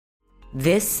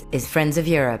This is Friends of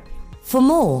Europe. For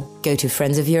more, go to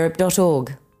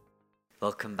friendsofeurope.org.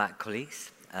 Welcome back,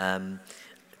 colleagues, to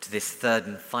this third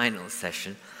and final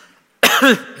session,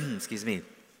 excuse me,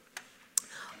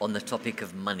 on the topic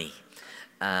of money.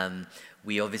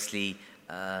 We obviously,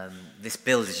 this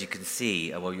build, as you can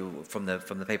see, from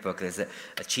the paperwork, there's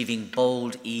achieving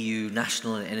bold EU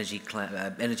national and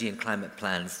energy and climate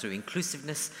plans through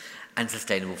inclusiveness and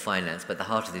sustainable finance. But the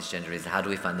heart of this agenda is how do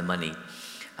we find the money,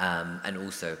 and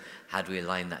also how do we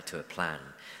align that to a plan.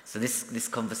 So this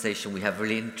conversation, we have a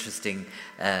really interesting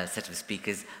set of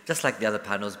speakers, just like the other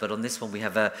panels. But on this one, we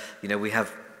have we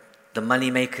have the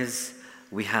money makers,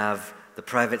 we have the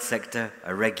private sector,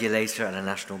 a regulator, and a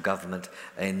national government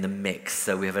in the mix.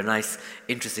 So we have a nice,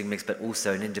 interesting mix, but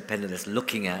also an independent that's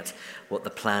looking at what the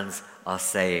plans are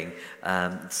saying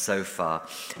so far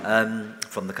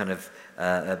from the kind of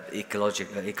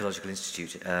Ecological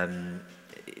Institute.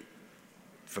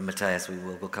 From Matthias,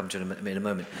 we'll come to in a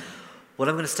moment. What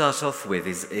I'm going to start off with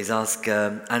is ask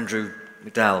Andrew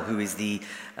McDowell, who is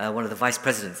one of the vice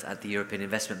presidents at the European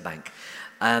Investment Bank.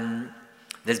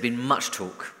 There's been much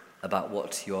talk about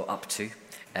what you're up to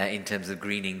in terms of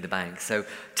greening the bank. So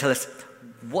tell us,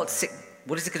 what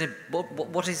does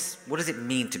it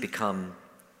mean to become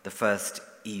the first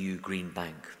EU green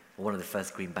bank, or one of the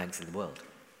first green banks in the world?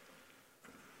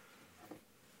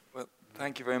 Well,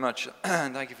 thank you very much,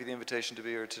 and thank you for the invitation to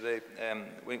be here today.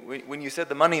 When you said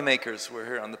the money makers were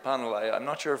here on the panel, I'm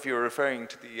not sure if you were referring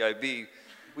to the EIB.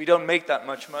 We don't make that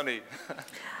much money.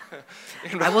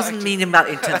 I wasn't meaning about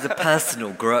in terms of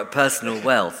personal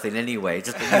wealth in any way.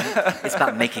 It's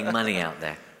about making money out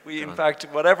there. In fact,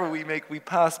 whatever we make, we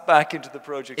pass back into the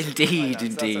project.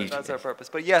 Indeed. That's our purpose.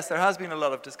 But yes, there has been a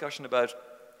lot of discussion about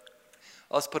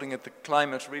us putting the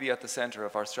climate really at the center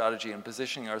of our strategy and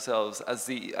positioning ourselves as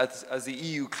the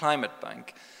EU climate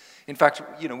bank. In fact,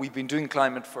 we've been doing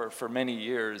climate for many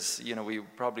years. We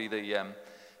probably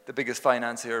the biggest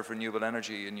financier of renewable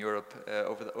energy in Europe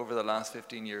over the last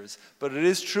 15 years. But it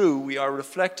is true, we are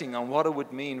reflecting on what it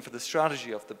would mean for the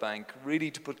strategy of the bank,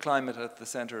 really to put climate at the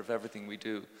center of everything we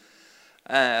do.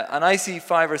 And I see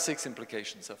 5 or 6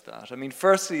 implications of that. I mean,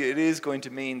 firstly, it is going to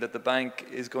mean that the bank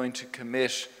is going to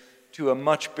commit to a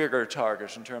much bigger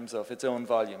target in terms of its own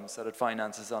volumes that it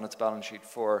finances on its balance sheet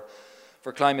for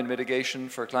climate mitigation,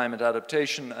 for climate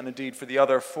adaptation, and indeed for the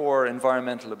other 4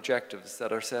 environmental objectives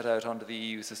that are set out under the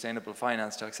EU Sustainable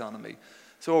Finance Taxonomy.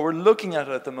 So what we're looking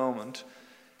at the moment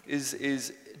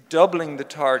is doubling the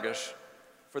target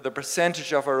for the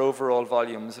percentage of our overall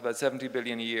volumes, about 70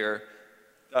 billion a year,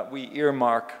 that we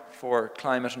earmark for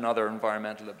climate and other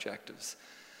environmental objectives.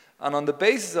 And on the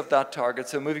basis of that target,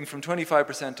 so moving from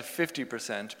 25% to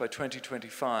 50% by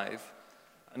 2025,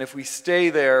 and if we stay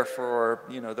there for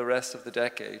the rest of the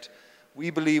decade,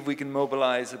 we believe we can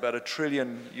mobilize about €1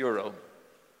 trillion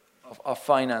of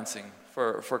financing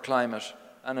for climate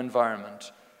and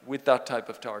environment with that type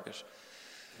of target.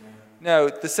 Now,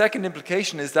 the second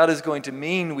implication is that is going to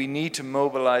mean we need to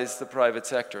mobilize the private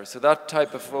sector. So that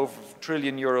type of over €1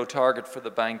 trillion target for the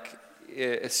bank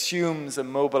assumes a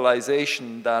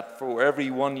mobilization that for every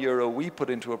 €1 we put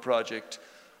into a project,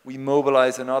 we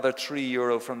mobilize another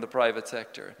 €3 from the private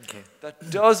sector. Okay. That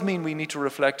does mean we need to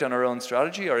reflect on our own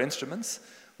strategy, our instruments.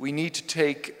 We need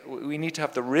to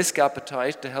have the risk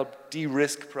appetite to help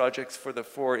de-risk projects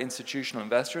for institutional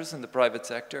investors in the private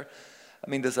sector. I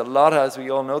mean, there's a lot, as we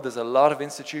all know, there's a lot of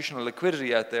institutional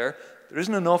liquidity out there. There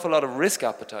isn't an awful lot of risk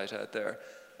appetite out there.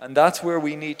 And that's where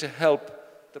we need to help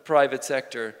the private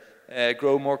sector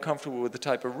grow more comfortable with the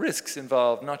type of risks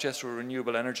involved, not just for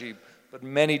renewable energy, but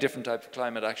many different types of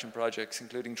climate action projects,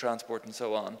 including transport and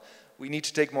so on. We need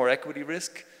to take more equity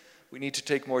risk. We need to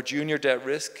take more junior debt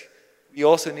risk. We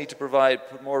also need to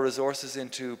put more resources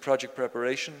into project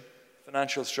preparation,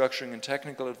 financial structuring and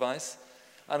technical advice.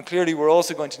 And clearly we're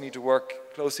also going to need to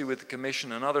work closely with the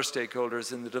Commission and other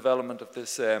stakeholders in the development of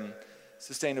this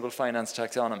sustainable finance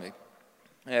taxonomy,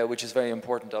 which is very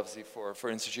important obviously for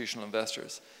institutional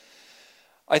investors.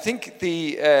 I think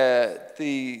the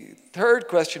third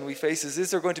question we face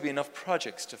is there going to be enough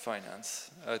projects to finance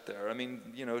out there? I mean,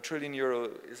 €1 trillion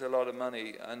is a lot of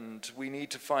money, and we need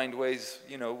to find ways,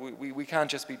 we can't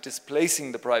just be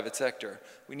displacing the private sector.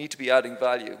 We need to be adding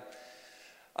value.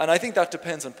 And I think that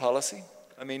depends on policy.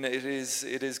 I mean, it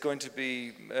is going to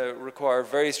require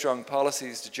very strong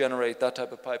policies to generate that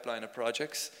type of pipeline of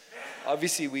projects.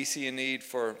 Obviously, we see a need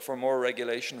for more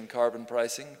regulation and carbon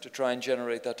pricing to try and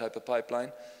generate that type of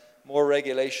pipeline. More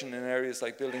regulation in areas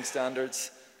like building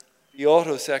standards. The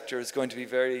auto sector is going to be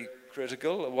very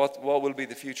critical. What will be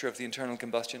the future of the internal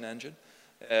combustion engine?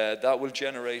 That will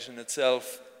generate in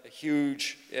itself a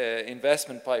huge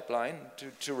investment pipeline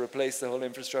to replace the whole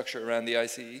infrastructure around the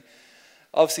ICE.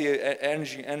 Obviously,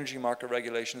 energy market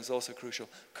regulation is also crucial.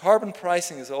 Carbon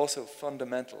pricing is also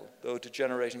fundamental, though, to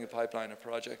generating a pipeline of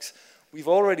projects. We've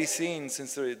already seen,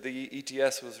 since the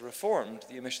ETS was reformed,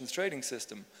 the emissions trading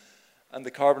system, and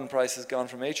the carbon price has gone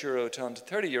from €8 a tonne to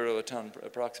 €30 a tonne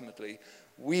approximately.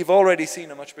 We've already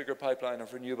seen a much bigger pipeline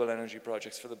of renewable energy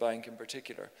projects for the bank in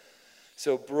particular.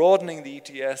 So broadening the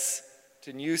ETS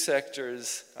to new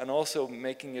sectors and also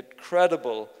making it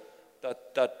credible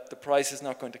that the price is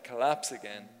not going to collapse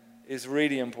again is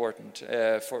really important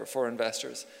for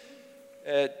investors.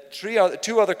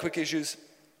 Two other quick issues.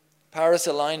 Paris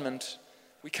alignment.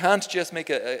 We can't just make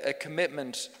a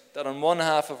commitment that on one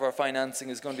half of our financing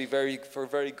is going to be for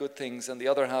very good things, and the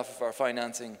other half of our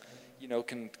financing,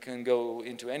 can go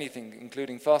into anything,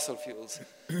 including fossil fuels.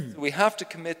 So we have to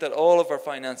commit that all of our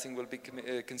financing will be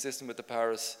consistent with the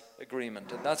Paris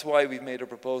Agreement, and that's why we've made a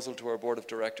proposal to our board of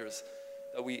directors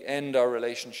that we end our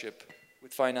relationship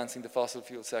with financing the fossil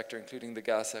fuel sector, including the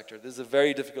gas sector. This is a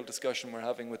very difficult discussion we're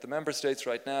having with the member states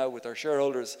right now, with our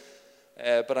shareholders,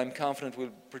 but I'm confident we'll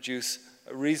produce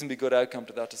a reasonably good outcome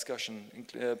to that discussion,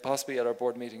 possibly at our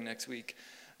board meeting next week.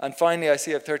 And finally, I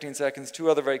see I have 13 seconds, two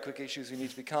other very quick issues we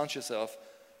need to be conscious of.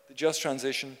 The just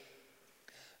transition.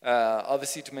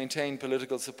 Obviously, to maintain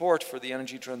political support for the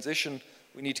energy transition,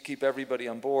 we need to keep everybody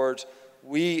on board.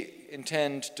 We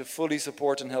intend to fully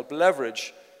support and help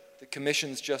leverage the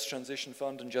Commission's Just Transition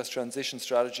Fund and Just Transition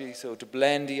Strategy, so to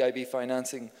blend EIB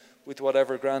financing with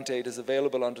whatever grant aid is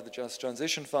available under the Just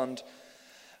Transition Fund.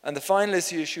 And the final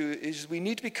issue is we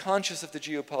need to be conscious of the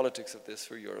geopolitics of this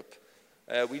for Europe.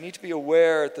 We need to be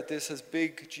aware that this has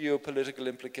big geopolitical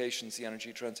implications, the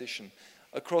energy transition,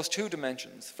 across two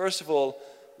dimensions. First of all,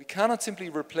 we cannot simply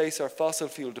replace our fossil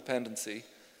fuel dependency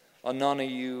on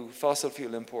non-EU fossil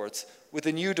fuel imports with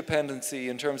a new dependency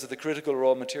in terms of the critical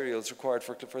raw materials required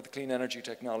for the clean energy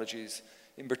technologies,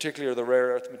 in particular the rare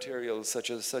earth materials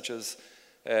such as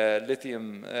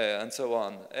lithium and so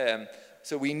on.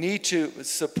 So we need to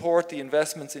support the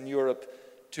investments in Europe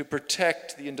to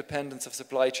protect the independence of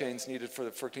supply chains needed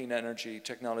for clean energy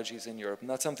technologies in Europe, and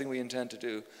that's something we intend to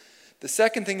do. The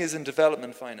second thing is in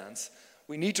development finance.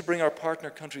 We need to bring our partner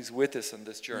countries with us on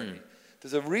this journey.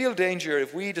 There's a real danger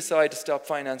if we decide to stop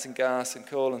financing gas and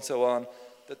coal and so on,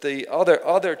 that the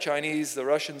other Chinese, the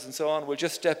Russians and so on, will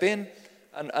just step in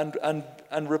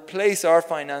and replace our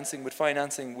financing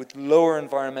with lower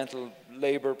environmental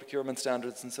labor procurement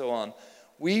standards and so on.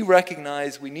 We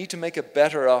recognize we need to make a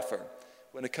better offer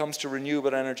when it comes to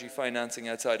renewable energy financing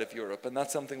outside of Europe, and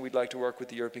that's something we'd like to work with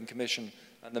the European Commission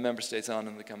and the Member States on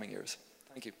in the coming years.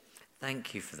 Thank you.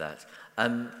 Thank you for that.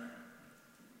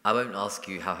 I won't ask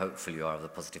you how hopeful you are of the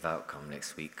positive outcome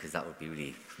next week, because that would be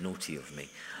really naughty of me.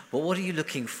 But what are you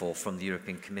looking for from the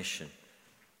European Commission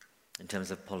in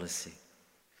terms of policy?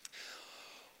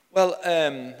 Well,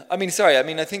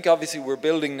 I think obviously we're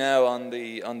building now on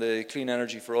the Clean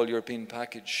Energy for All European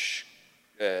package,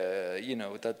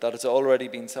 that has already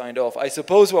been signed off. I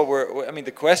suppose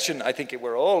the question I think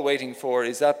we're all waiting for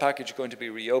is that package going to be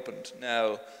reopened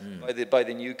now by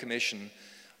the new Commission?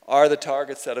 Are the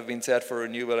targets that have been set for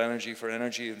renewable energy, for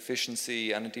energy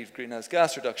efficiency and indeed greenhouse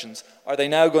gas reductions, are they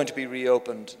now going to be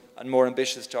reopened and more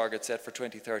ambitious targets set for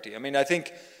 2030? I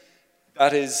think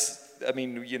that is,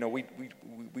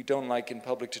 we don't like in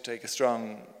public to take a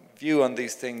strong view on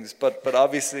these things, but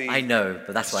obviously... I know,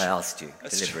 but that's why I asked you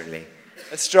deliberately.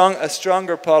 A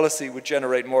stronger policy would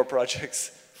generate more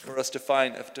projects for us to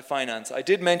finance. I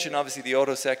did mention obviously the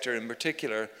auto sector in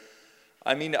particular.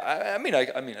 I think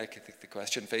the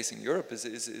question facing Europe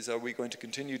is are we going to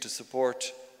continue to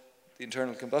support the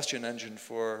internal combustion engine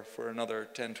for another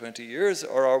 10, 20 years,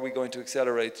 or are we going to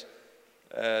accelerate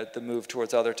the move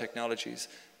towards other technologies?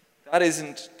 That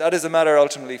is a matter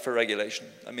ultimately for regulation.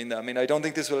 I don't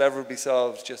think this will ever be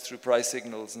solved just through price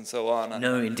signals and so on.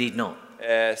 No, indeed not.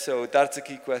 So that's a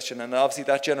key question, and obviously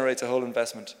that generates a whole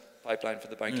investment pipeline for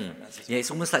the banking finance. Yeah, it's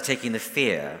almost like taking the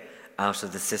fear out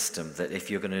of the system that if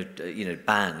you're going to,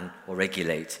 ban or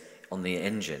regulate on the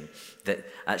engine, that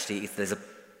actually if there's a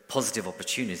positive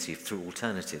opportunity through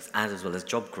alternatives, and as well as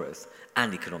job growth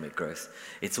and economic growth,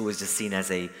 it's always just seen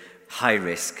as a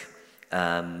high-risk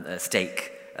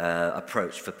stake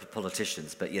approach for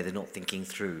politicians, but they're not thinking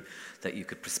through that you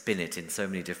could spin it in so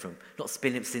many different, not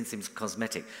spin it since it's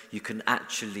cosmetic, you can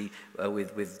actually,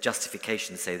 with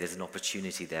justification, say there's an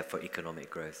opportunity there for economic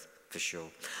growth. for sure.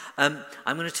 I'm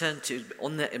going to turn to,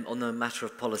 on the matter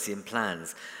of policy and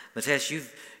plans. Mateusz,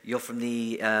 you're from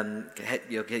the,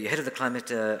 you're head of the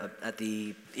climate at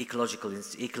the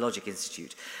Ecologic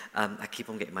Institute. I keep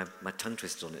on getting my tongue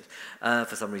twisted on it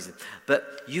for some reason.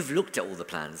 But you've looked at all the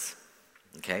plans,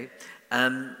 okay?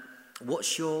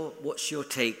 What's your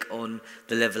take on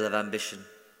the level of ambition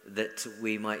that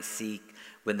we might see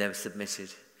when they're submitted?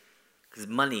 Because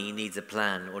money needs a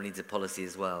plan or needs a policy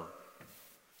as well.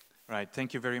 Right,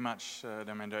 thank you very much,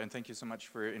 Dharmendra, and thank you so much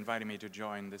for inviting me to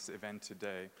join this event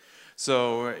today.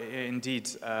 So, indeed,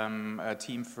 a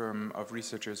team of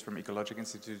researchers from Ecologic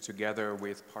Institute, together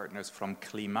with partners from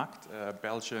Klimact,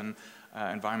 Belgian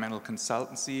environmental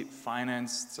consultancy,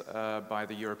 financed by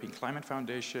the European Climate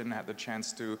Foundation, had the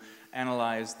chance to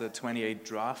analyze the 28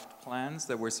 draft plans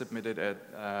that were submitted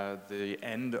at the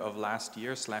end of last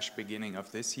year / beginning of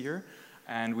this year.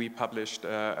 And we published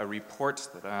a report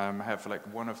that I have like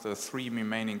one of the 3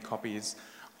 remaining copies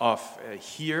of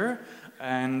here.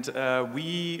 And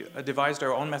we devised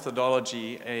our own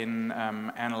methodology in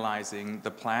analyzing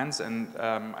the plans, and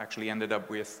actually ended up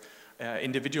with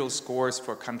individual scores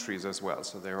for countries as well.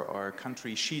 So there are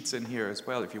country sheets in here as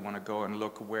well. If you want to go and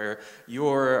look where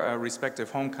your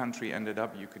respective home country ended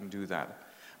up, you can do that.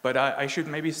 But I should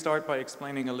maybe start by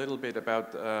explaining a little bit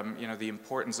about the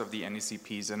importance of the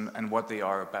NECPs and what they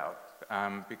are about,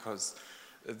 because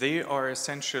they are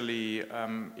essentially,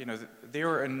 they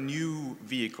are a new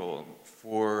vehicle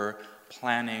for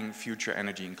planning future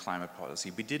energy and climate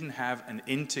policy. We didn't have an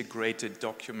integrated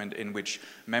document in which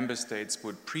member states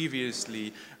would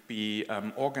previously be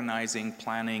organizing,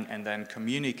 planning, and then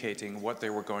communicating what they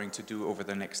were going to do over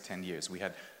the next 10 years. We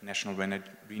had national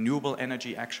renewable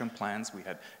energy action plans, we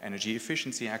had energy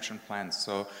efficiency action plans.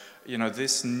 So,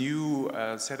 this new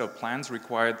set of plans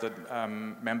required that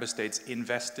member states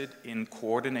invested in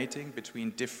coordinating between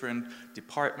different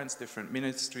departments, different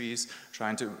ministries,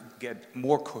 trying to get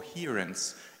more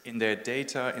coherence in their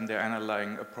data, in their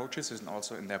underlying approaches, and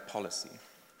also in their policy.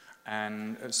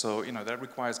 And so, that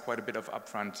requires quite a bit of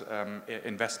upfront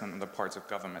investment on the parts of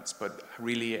governments, but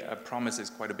really promises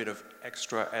quite a bit of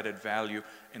extra added value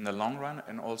in the long run,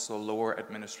 and also lower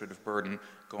administrative burden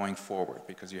going forward,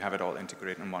 because you have it all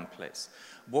integrated in one place.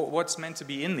 What's meant to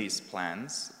be in these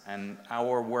plans, and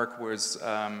our work was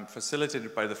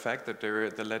facilitated by the fact that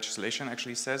the legislation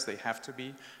actually says they have to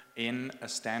be in a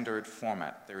standard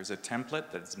format. There is a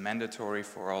template that's mandatory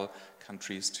for all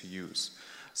countries to use.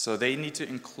 So they need to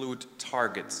include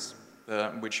targets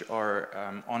which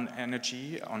are on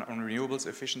energy, on renewables,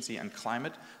 efficiency, and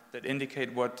climate, that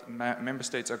indicate what member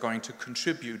states are going to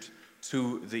contribute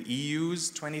to the EU's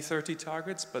 2030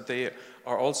 targets, but they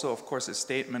are also, of course, a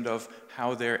statement of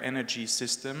how their energy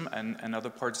system and other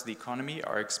parts of the economy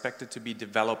are expected to be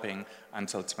developing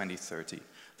until 2030.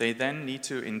 They then need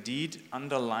to indeed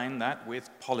underline that with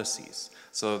policies.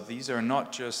 So these are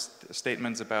not just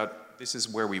statements about this is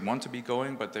where we want to be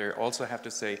going, but they also have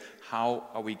to say, how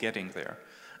are we getting there?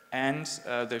 And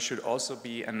there should also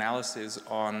be analysis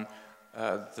on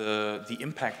the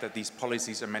impact that these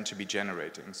policies are meant to be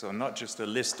generating. So not just a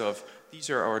list of, these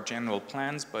are our general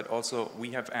plans, but also we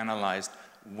have analyzed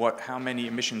how many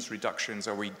emissions reductions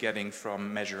are we getting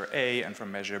from measure A and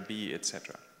from measure B,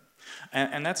 etc.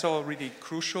 And that's all really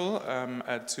crucial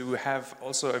to have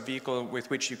also a vehicle with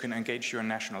which you can engage your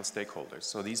national stakeholders.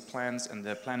 So these plans and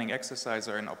the planning exercise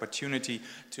are an opportunity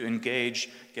to engage,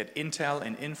 get intel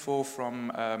and info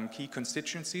from key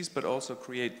constituencies, but also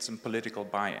create some political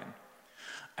buy-in.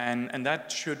 And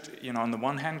that should, on the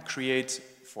one hand, create,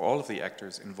 for all of the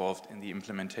actors involved in the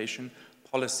implementation,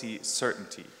 policy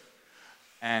certainty.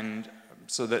 And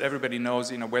so that everybody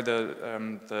knows, where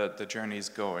the journey is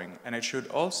going. And it should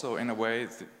also, in a way,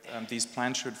 these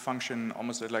plans should function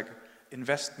almost like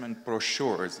investment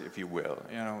brochures, if you will.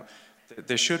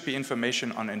 There should be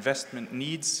information on investment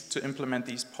needs to implement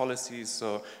these policies.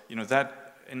 So,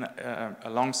 that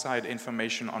alongside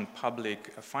information on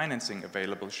public financing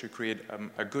available should create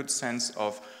a good sense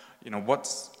of,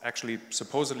 what's actually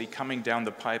supposedly coming down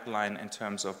the pipeline in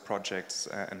terms of projects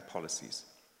and policies.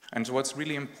 And what's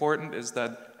really important is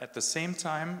that at the same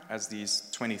time as these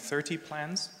 2030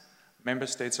 plans, member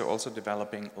states are also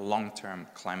developing long-term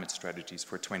climate strategies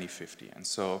for 2050. And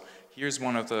so here's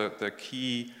one of the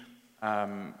key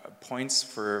points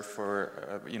for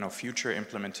future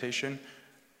implementation.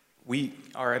 We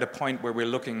are at a point where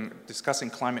we're discussing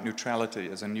climate neutrality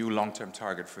as a new long-term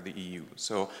target for the EU.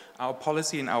 So our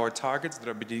policy and our targets that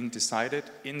are being decided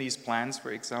in these plans,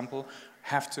 for example,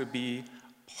 have to be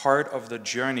part of the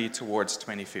journey towards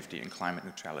 2050 in climate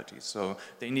neutrality. So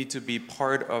they need to be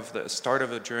part of the start of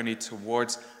the journey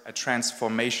towards a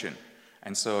transformation.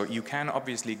 And so you can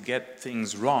obviously get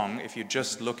things wrong if you're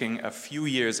just looking a few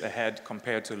years ahead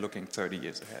compared to looking 30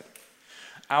 years ahead.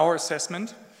 Our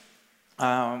assessment,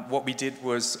 what we did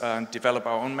was develop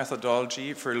our own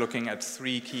methodology for looking at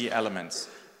 3 key elements: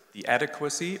 the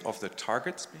adequacy of the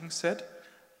targets being set,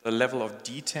 the level of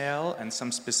detail and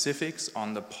some specifics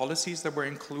on the policies that were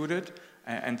included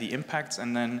and the impacts,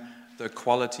 and then the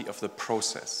quality of the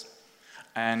process.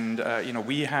 And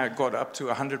we had got up to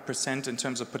 100% in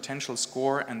terms of potential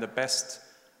score, and the best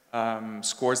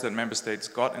scores that member states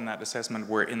got in that assessment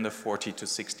were in the 40 to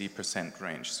 60%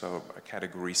 range, so a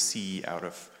category C out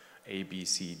of A, B,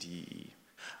 C, D, E.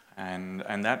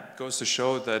 And that goes to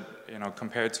show that,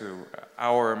 compared to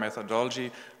our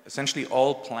methodology, essentially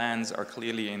all plans are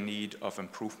clearly in need of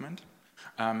improvement.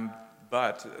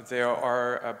 But there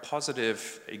are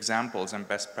positive examples and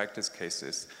best practice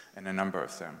cases in a number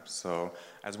of them. So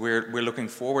as we're looking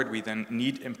forward, we then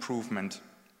need improvement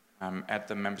at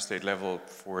the member state level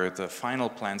for the final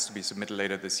plans to be submitted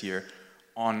later this year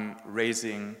on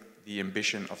raising the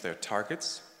ambition of their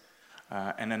targets.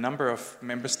 And a number of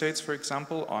member states, for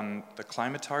example, on the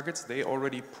climate targets, they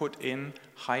already put in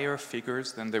higher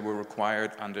figures than they were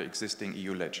required under existing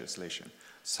EU legislation,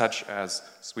 such as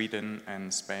Sweden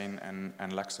and Spain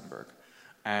and Luxembourg.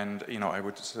 And I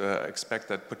would expect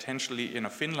that potentially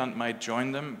Finland might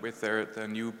join them with their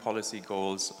new policy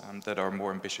goals that are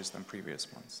more ambitious than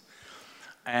previous ones.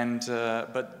 And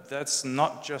but that's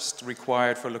not just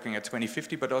required for looking at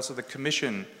 2050, but also the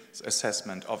Commission's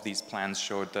assessment of these plans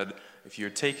showed that if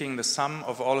you're taking the sum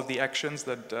of all of the actions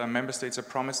that member states are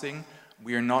promising,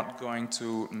 we are not going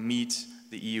to meet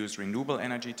the EU's renewable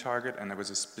energy target, and there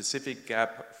was a specific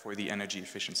gap for the energy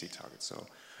efficiency target. So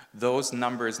those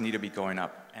numbers need to be going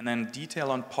up. And then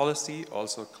detail on policy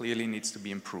also clearly needs to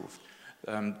be improved.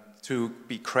 To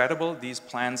be credible, these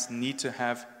plans need to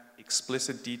have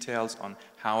explicit details on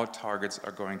how targets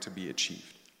are going to be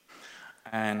achieved.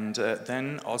 And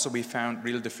then also we found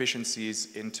real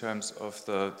deficiencies in terms of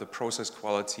the process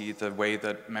quality, the way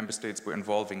that member states were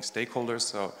involving stakeholders.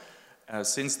 So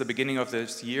since the beginning of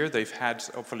this year, they've had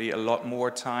hopefully a lot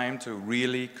more time to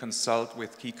really consult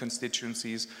with key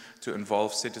constituencies, to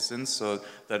involve citizens, so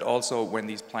that also when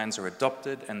these plans are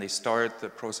adopted and they start the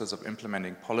process of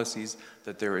implementing policies,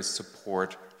 that there is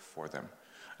support for them.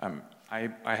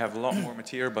 I have a lot more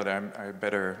material, but I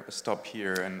better stop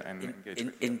here and engage.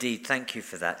 Indeed, thank you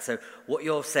for that. So what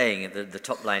you're saying at the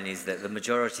top line is that the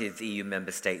majority of the EU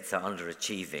member states are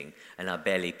underachieving and are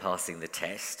barely passing the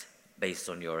test, based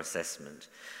on your assessment.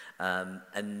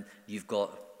 And you've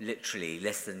got literally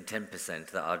less than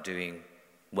 10% that are doing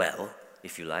well,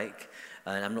 if you like.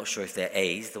 And I'm not sure if they're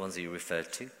A's, the ones that you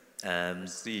referred to.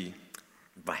 C.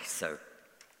 Right, so,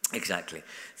 exactly.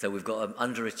 So we've got an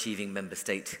underachieving member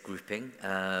state grouping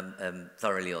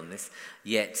thoroughly on this,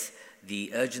 yet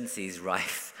the urgency is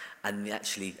rife, and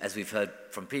actually, as we've heard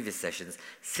from previous sessions,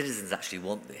 citizens actually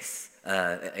want this.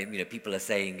 People are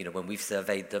saying, when we've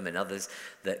surveyed them and others,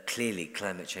 that clearly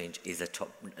climate change is a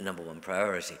number one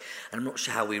priority. And I'm not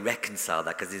sure how we reconcile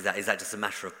that, because is that just a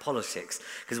matter of politics?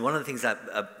 Because one of the things that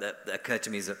occurred to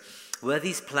me is that were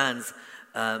these plans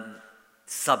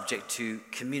subject to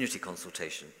community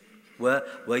consultation?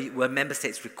 Were member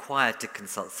states required to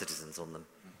consult citizens on them?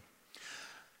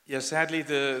 Yes, sadly,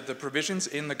 the provisions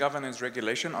in the governance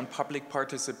regulation on public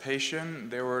participation,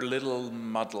 they were a little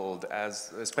muddled,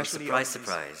 especially...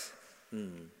 Surprise.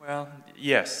 Well,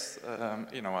 yes,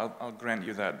 I'll grant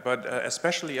you that. But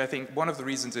especially, I think one of the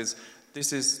reasons is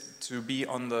this is to be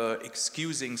on the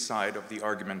excusing side of the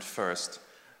argument first.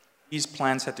 These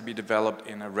plans had to be developed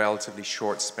in a relatively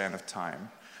short span of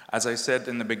time. As I said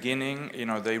in the beginning,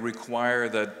 they require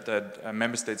that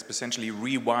member states essentially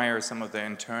rewire some of their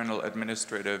internal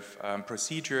administrative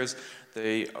procedures.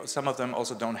 Some of them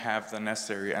also don't have the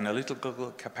necessary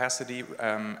analytical capacity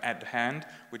at hand,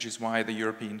 which is why the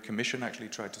European Commission actually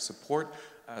tried to support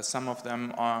some of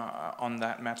them on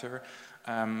that matter.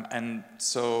 And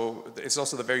so it's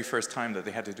also the very first time that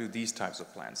they had to do these types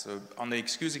of plans. So on the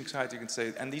excusing side, you can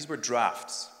say, and these were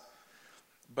drafts.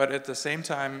 But at the same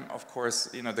time, of course,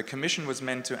 the Commission was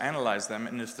meant to analyze them,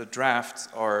 and if the drafts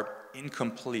are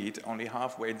incomplete, only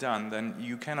halfway done, then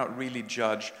you cannot really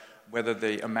judge whether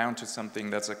they amount to something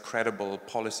that's a credible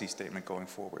policy statement going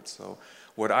forward. So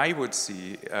what I would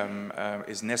see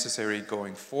is necessary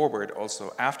going forward,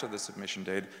 also after the submission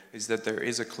date, is that there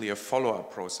is a clear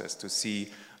follow-up process to see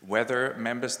whether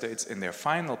member states in their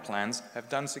final plans have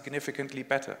done significantly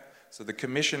better. So the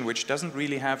Commission, which doesn't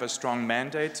really have a strong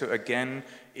mandate to, again,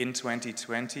 in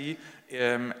 2020,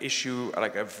 issue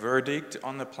like a verdict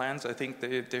on the plans, I think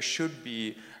there should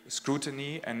be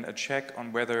scrutiny and a check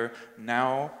on whether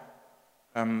now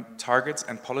targets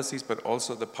and policies, but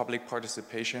also the public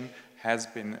participation has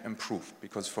been improved,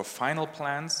 because for final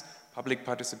plans, public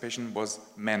participation was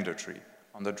mandatory.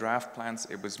 On the draft plans,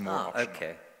 it was more optional.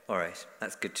 Okay, all right,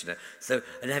 that's good to know. So,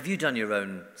 and have you done your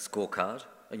own scorecard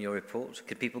in your report?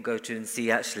 Could people go to and see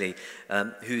actually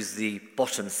who's the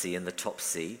bottom C and the top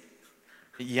C?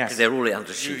 Yes, because they're all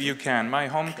undershooting. You can. My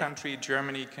home country,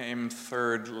 Germany, came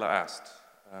third last.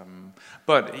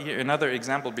 But another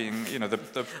example being, you know,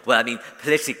 Well, I mean,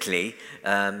 politically,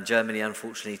 Germany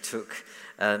unfortunately took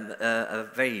a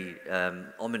very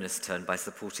ominous turn by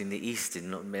supporting the East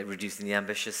in not reducing the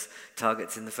ambitious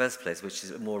targets in the first place, which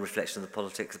is more a reflection of the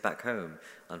politics back home,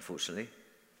 unfortunately.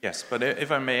 Yes, but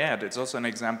if I may add, it's also an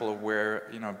example of where,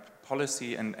 you know,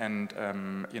 policy and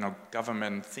you know,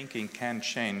 government thinking can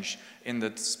change in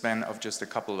the span of just a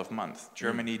couple of months.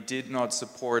 Germany did not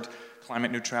support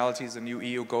climate neutrality as a new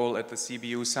EU goal at the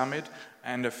CBU summit,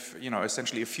 and you know,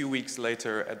 essentially a few weeks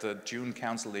later at the June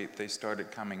Council, they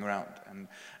started coming around.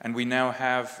 And we now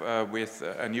have with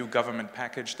a new government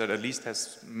package that at least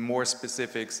has more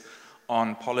specifics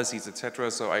on policies,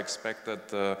 etc. So I expect that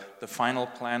the final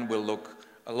plan will look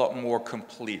a lot more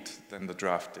complete than the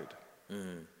draft did.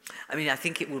 I mean, I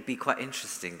think it would be quite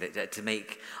interesting that to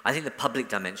make. I think the public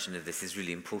dimension of this is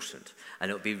really important, and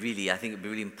it would be really. I think it would be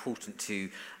really important to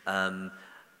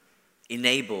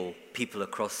enable people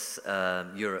across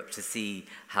Europe to see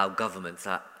how governments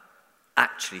are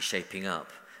actually shaping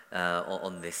up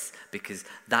on this, because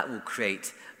that will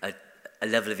create a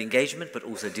level of engagement, but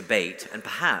also debate, and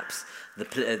perhaps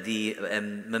the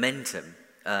momentum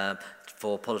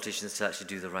for politicians to actually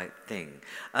do the right thing.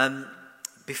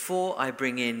 Before I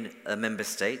bring in a member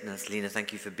state, and that's Lena,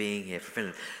 thank you for being here for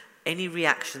Finland. Any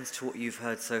reactions to what you've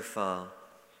heard so far?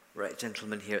 Right,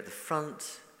 gentleman here at the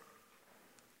front.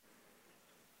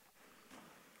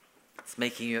 It's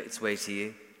making its way to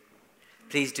you.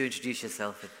 Please do introduce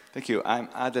yourself. Thank you. I'm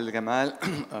Adel Gamal,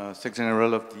 Secretary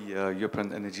General of the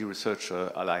European Energy Research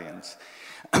Alliance.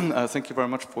 Thank you very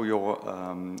much for your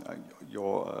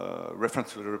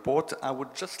reference to the report. I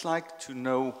would just like to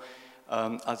know,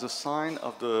 as a sign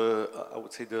of the, I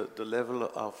would say, the level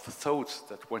of thoughts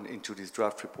that went into this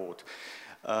draft report,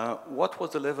 what was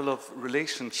the level of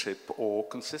relationship or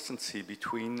consistency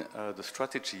between the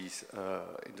strategies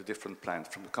in the different plans,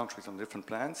 from the countries on different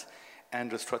plans,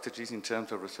 and the strategies in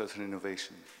terms of research and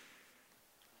innovation?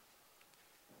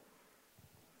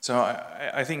 So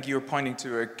I think you're pointing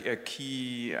to a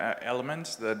key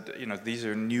element that, you know, these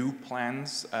are new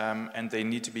plans and they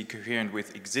need to be coherent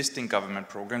with existing government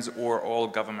programs, or all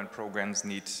government programs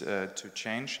need to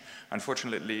change.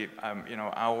 Unfortunately, you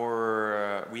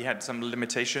know, we had some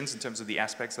limitations in terms of the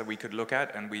aspects that we could look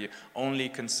at, and we only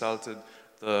consulted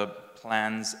the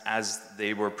plans as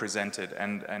they were presented,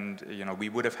 and you know, we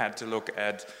would have had to look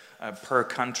at per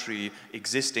country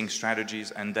existing strategies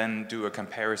and then do a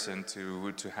comparison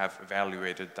to have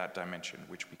evaluated that dimension,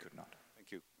 which we could not.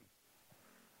 Thank you.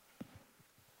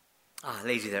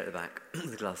 Lady there at the back,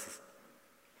 with the glasses.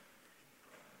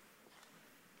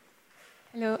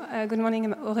 Hello, good morning.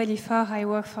 I'm Aurélie Faure. I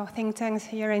work for think tanks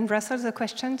here in Brussels. A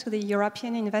question to the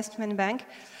European Investment Bank.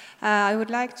 I would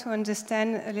like to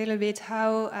understand a little bit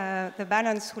how the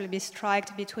balance will be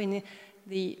struck between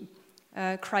the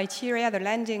criteria, the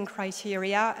lending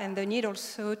criteria, and the need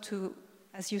also to,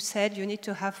 as you said, you need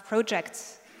to have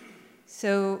projects.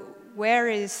 So where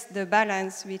is the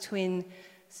balance between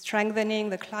strengthening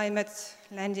the climate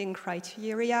lending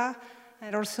criteria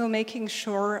and also making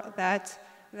sure that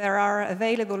there are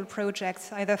available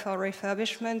projects either for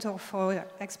refurbishment or for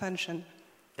expansion?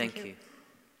 Thank you.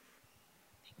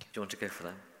 Do you want to go for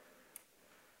that?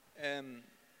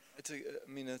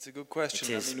 It's a good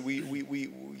question. It is. I mean, we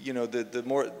you know, the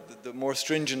more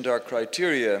stringent our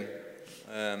criteria,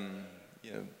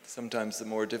 you know, sometimes the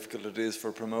more difficult it is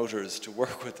for promoters to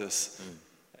work with us,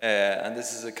 and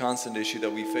this is a constant issue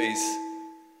that we face.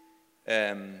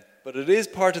 But it is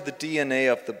part of the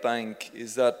DNA of the bank.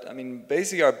 Is that, I mean,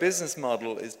 basically our business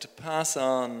model is to pass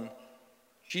on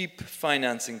cheap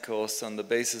financing costs on the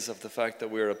basis of the fact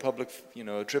that we're a public, you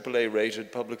know, a AAA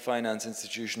rated public finance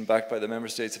institution backed by the member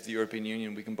states of the European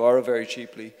Union. We can borrow very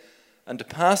cheaply, and to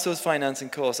pass those financing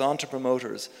costs on to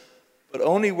promoters, but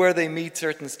only where they meet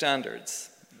certain standards,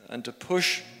 and to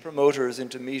push promoters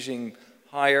into meeting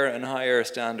higher and higher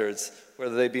standards,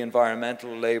 whether they be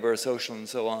environmental, labor, social, and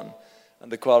so on,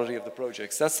 and the quality of the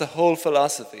projects. That's the whole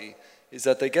philosophy, is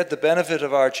that they get the benefit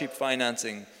of our cheap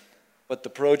financing, but the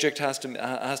project has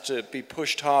to be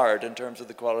pushed hard in terms of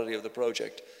the quality of the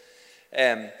project.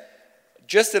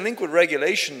 Just the link with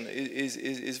regulation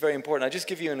is very important. I'll just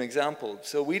give you an example.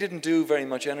 So we didn't do very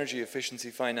much energy efficiency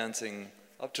financing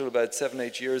up till about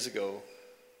 7-8 years ago.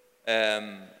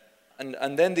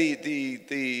 And then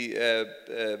the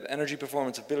Energy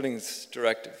Performance of Buildings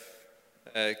Directive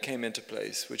came into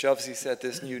place, which obviously set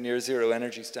this new near zero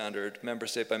energy standard, member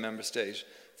state by member state,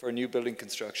 for new building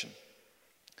construction.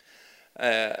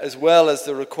 As well as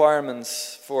the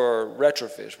requirements for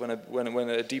retrofit, when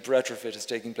a deep retrofit is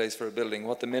taking place for a building,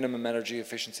 what the minimum energy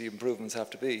efficiency improvements have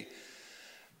to be.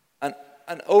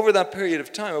 And over that period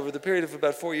of time, over the period of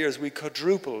about 4 years, we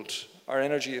quadrupled our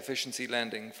energy efficiency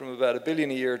lending from about $1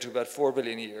 billion a year to about $4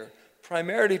 billion a year,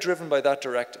 primarily driven by that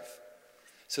directive.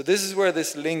 So this is where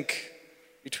this link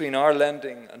between our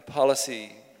lending and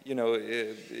policy, you know,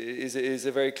 is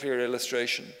a very clear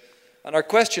illustration. And our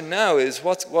question now is,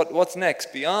 what's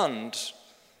next beyond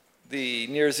the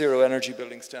near zero energy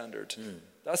building standard?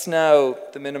 That's now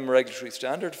the minimum regulatory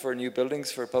standard for new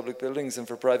buildings, for public buildings and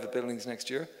for private buildings next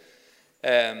year.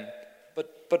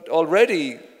 But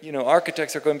already, you know,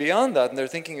 architects are going beyond that, and they're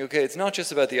thinking, okay, it's not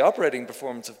just about the operating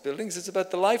performance of buildings, it's about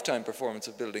the lifetime performance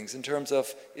of buildings in terms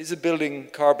of, is a building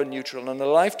carbon neutral on a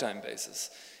lifetime basis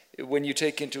when you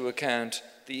take into account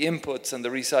the inputs and the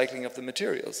recycling of the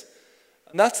materials.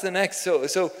 And that's the next,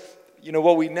 so you know,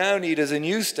 what we now need is a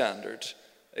new standard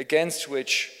against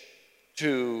which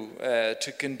to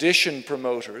condition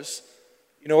promoters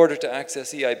in order to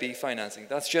access EIB financing.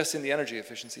 That's just in the energy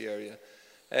efficiency area.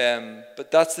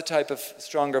 But that's the type of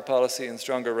stronger policy and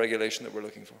stronger regulation that we're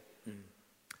looking for.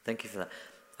 Thank you for that.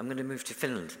 I'm going to move to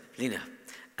Finland. Lina,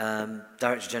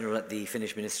 Director General at the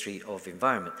Finnish Ministry of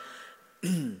Environment.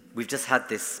 We've just had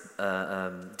this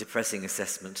depressing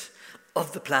assessment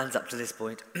of the plans up to this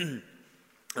point.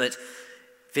 But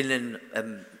Finland,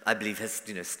 I believe, has,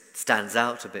 you know, stands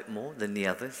out a bit more than the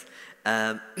others.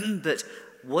 But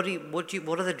what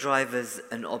are the drivers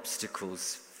and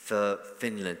obstacles for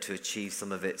Finland to achieve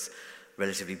some of its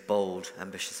relatively bold,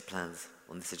 ambitious plans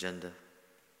on this agenda?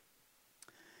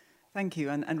 Thank you,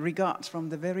 and regards from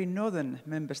the very northern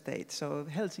member state. So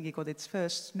Helsinki got its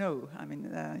first snow,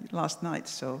 last night.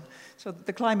 So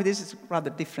the climate is rather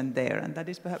different there, and that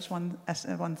is perhaps one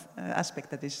aspect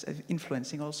that is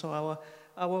influencing also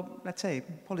our let's say,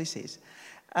 policies.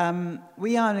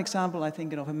 We are an example, I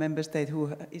think, of a member state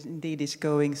who indeed is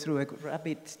going through a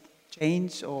rapid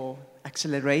change or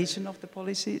acceleration of the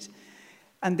policies.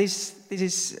 And this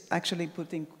is actually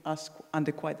putting us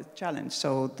under quite a challenge.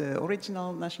 So the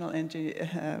original National Energy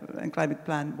and Climate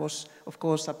Plan was, of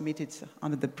course, submitted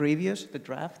under the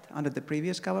draft, under the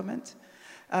previous government,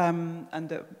 and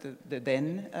the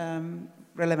then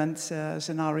relevant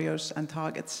scenarios and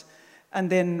targets. And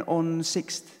then on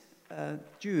 6th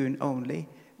June only,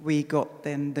 we got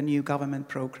then the new government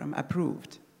program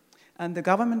approved. And the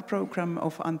government program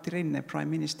of Antti Rinne, Prime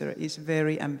Minister, is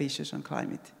very ambitious on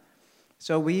climate.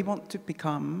 So we want to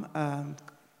become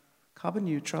carbon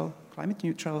neutral, climate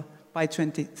neutral by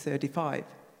 2035.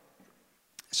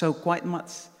 So quite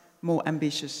much more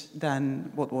ambitious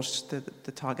than what was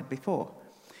the target before.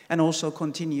 And also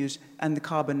continues, and the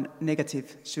carbon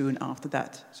negative soon after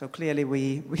that. So clearly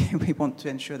we want to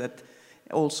ensure that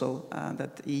also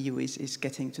that the EU is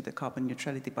getting to the carbon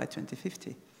neutrality by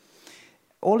 2050.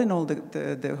 All in all,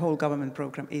 the whole government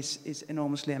program is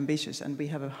enormously ambitious, and we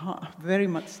have very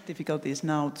much difficulties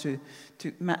now to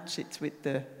match it with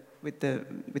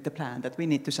the plan that we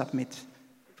need to submit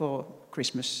for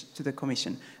Christmas to the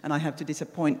Commission. And I have to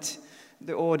disappoint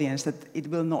the audience that it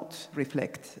will not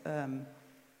reflect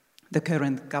the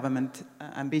current government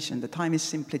ambition. The time is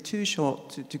simply too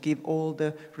short to give all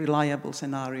the reliable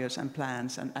scenarios and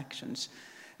plans and actions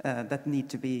that need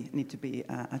to be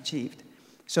achieved.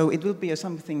 So it will be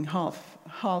something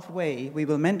halfway. We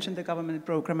will mention the government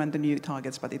program and the new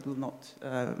targets, but it will not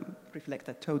reflect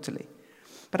that totally.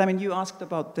 But I mean, you asked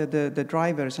about the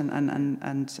drivers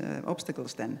and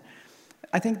obstacles then.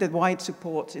 I think that wide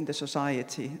support in the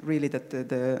society, really that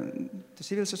the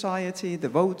civil society, the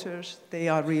voters, they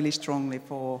are really strongly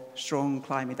for strong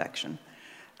climate action.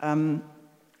 And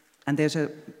there's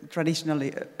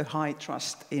traditionally a high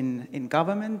trust in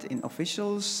government, in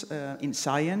officials, in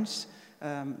science.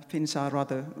 Finns are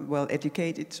rather well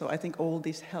educated, so I think all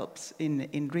this helps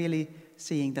in really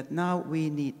seeing that now we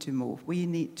need to move, we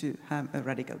need to have a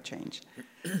radical change.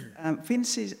 Finns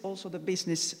see also the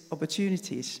business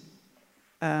opportunities.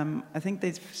 I think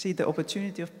they see the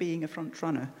opportunity of being a front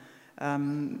runner.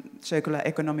 Circular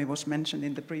economy was mentioned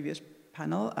in the previous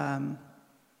panel.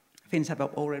 Finns have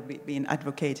already been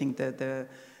advocating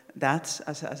that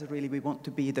as really we want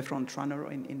to be the front runner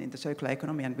in the circular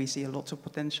economy, and we see a lot of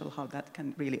potential how that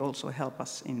can really also help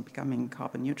us in becoming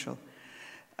carbon neutral.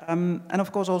 And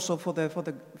of course also for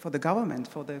the government,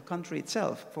 for the country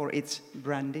itself, for its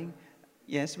branding,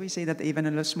 yes, we see that even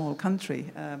in a small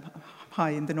country,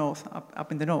 high in the north,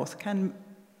 up in the north, can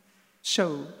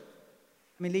show,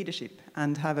 leadership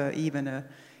and have even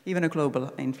a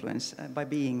global influence by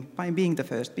being the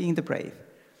first, being the brave.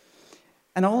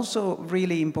 And also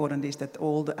really important is that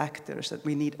all the actors, that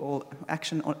we need all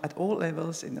action at all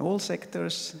levels, in all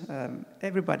sectors,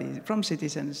 everybody from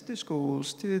citizens to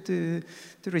schools, to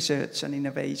research and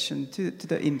innovation, to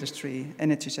the industry,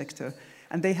 energy sector.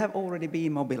 And they have already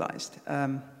been mobilized.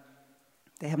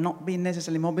 They have not been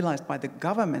necessarily mobilized by the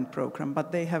government program,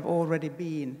 but they have already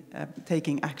been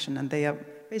taking action, and they are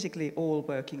basically all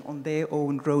working on their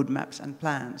own roadmaps and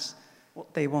plans,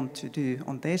 what they want to do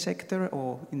on their sector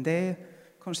or in their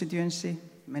constituency.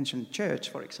 Mentioned church,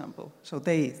 for example. So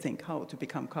they think how to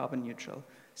become carbon neutral.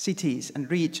 Cities and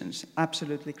regions,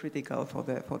 absolutely critical for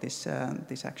this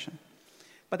action.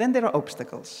 But then there are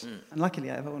obstacles. And luckily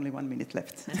I have only 1 minute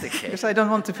left. That's okay. Because I don't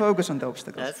want to focus on the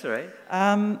obstacles. That's all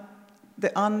right.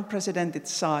 The unprecedented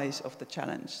size of the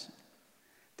challenge,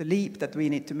 the leap that we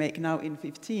need to make now in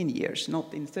 15 years,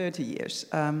 not in 30 years,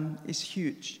 is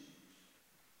huge.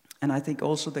 And I think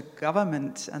also the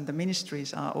government and the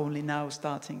ministries are only now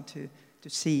starting to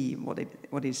see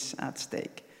what is at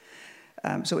stake.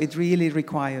 So it really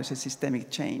requires a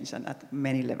systemic change and at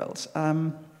many levels.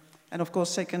 And of course,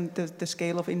 second, the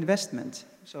scale of investment.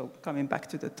 So coming back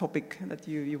to the topic that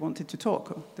you wanted to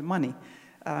talk, the money.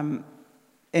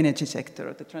 Energy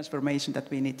sector, the transformation that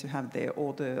we need to have there,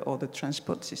 or the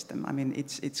transport system. I mean,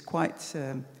 it's quite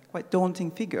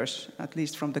daunting figures, at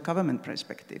least from the government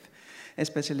perspective,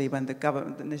 especially when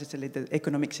the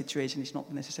economic situation is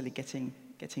not necessarily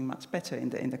getting much better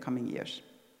in the coming years.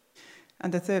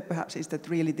 And the third, perhaps, is that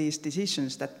really these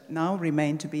decisions that now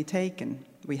remain to be taken,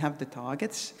 we have the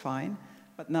targets, fine,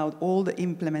 but now all the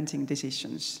implementing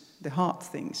decisions, the hard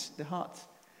things, the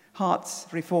hard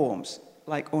reforms,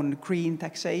 like on green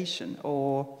taxation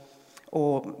or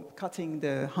cutting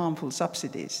the harmful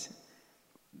subsidies,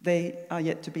 they are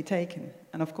yet to be taken.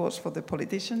 And of course, for the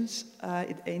politicians,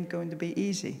 it ain't going to be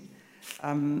easy.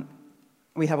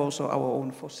 We have also our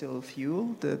own fossil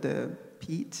fuel, the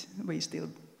peat. We still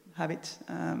have it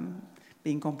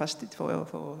being combusted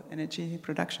for energy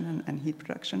production and heat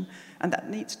production. And that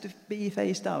needs to be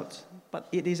phased out. But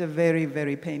it is a very,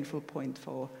 very painful point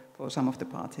for some of the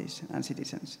parties and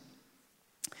citizens.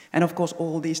 And of course,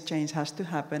 all these change has to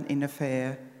happen in a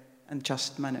fair and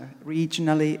just manner,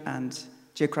 regionally and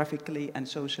geographically and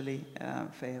socially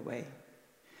fair way.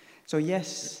 So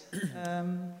yes,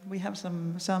 we have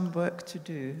some work to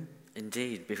do.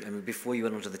 Indeed. I mean, before you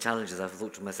went on to the challenges, I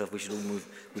thought to myself, we should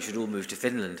all move to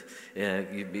Finland.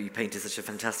 You painted such a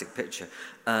fantastic picture,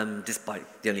 despite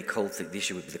the only cold thing, the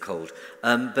issue would be the cold.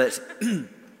 But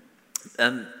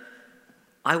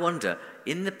I wonder,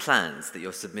 in the plans that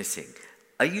you're submitting,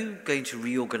 are you going to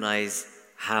reorganize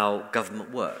how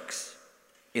government works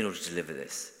in order to deliver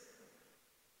this?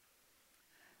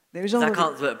 There is already...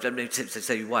 I can't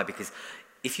tell you why, because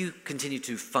if you continue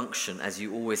to function as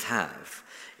you always have,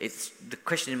 the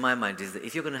question in my mind is that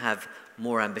if you're going to have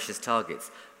more ambitious targets,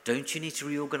 don't you need to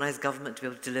reorganize government to be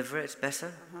able to deliver it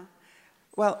better?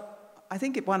 Well, I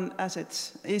think one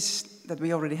asset is that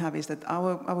we already have is that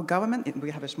our government, we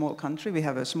have a small country, we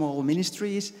have small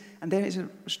ministries, and there is a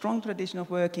strong tradition of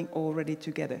working already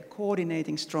together,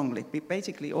 coordinating strongly.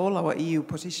 Basically, all our EU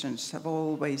positions have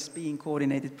always been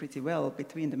coordinated pretty well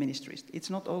between the ministries. It's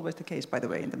not always the case, by the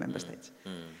way, in the member states.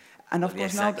 And of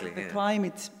course, now the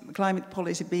climate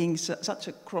policy being such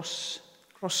a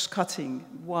cross-cutting,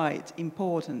 wide,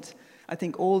 important, I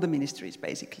think all the ministries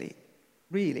basically,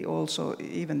 really also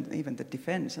even the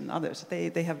defense and others,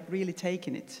 they have really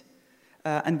taken it.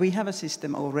 And we have a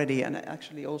system already, and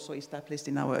actually also established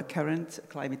in our current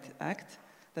Climate Act,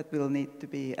 that will need to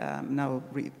be now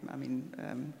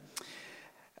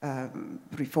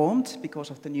reformed because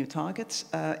of the new targets,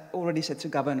 already sets a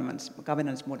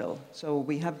governance model. So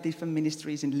we have different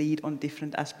ministries in lead on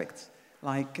different aspects,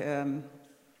 like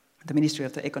the Ministry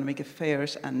of the Economic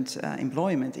Affairs and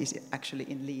Employment is actually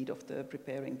in lead of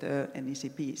preparing the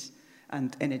NECPs,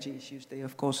 and energy issues,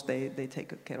 they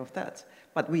take care of that.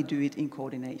 But we do it in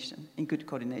coordination, in good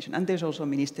coordination. And there's also a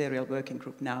ministerial working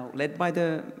group now, led by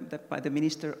the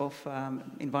Minister of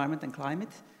Environment and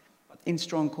Climate, in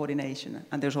strong coordination.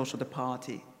 And there's also the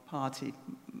party,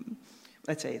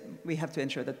 let's say, we have to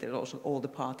ensure that there's also all the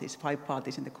parties, 5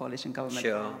 parties in the coalition government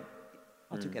are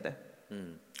together.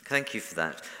 Thank you for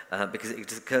that, because it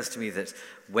just occurs to me that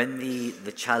when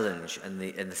the challenge and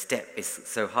the step is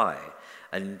so high,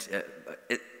 and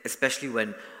especially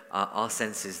when our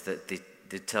sense is that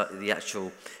the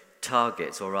actual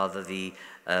targets, or rather the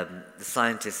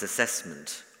scientists'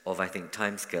 assessment of, I think,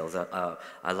 timescales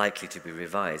are likely to be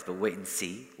revised, but wait and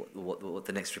see what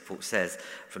the next report says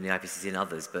from the IPCC and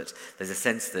others. But there's a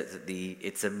sense that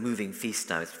it's a moving feast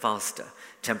now. It's faster.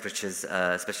 Temperatures,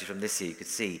 especially from this year, you could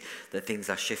see that things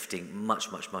are shifting much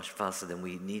faster than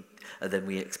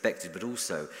we expected. But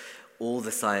also, all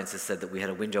the science has said that we had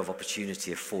a window of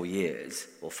opportunity of 4 years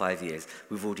or 5 years.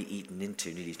 We've already eaten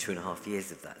into nearly 2.5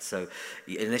 years of that. So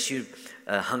unless you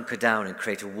hunker down and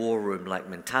create a war room-like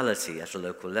mentality at a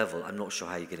local level, I'm not sure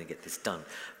how you're going to get this done.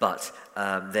 But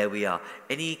there we are.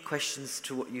 Any questions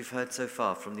to what you've heard so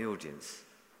far from the audience?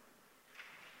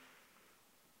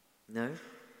 No?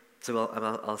 So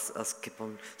I'll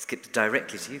skip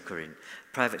directly to you, Corinne.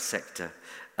 Private sector.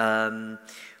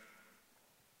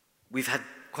 We've had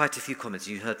quite a few comments.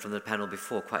 You heard from the panel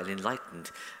before, quite an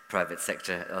enlightened private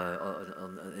sector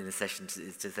in the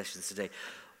sessions today.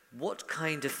 What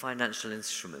kind of financial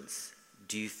instruments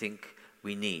do you think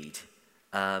we need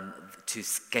to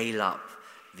scale up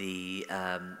the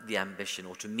ambition,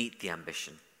 or to meet the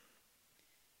ambition?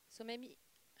 So maybe,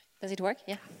 does it work?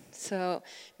 Yeah. So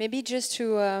maybe just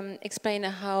to explain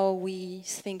how we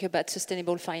think about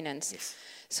sustainable finance. Yes.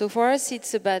 So for us,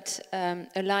 it's about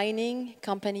aligning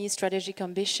companies' strategic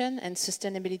ambition and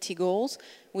sustainability goals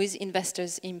with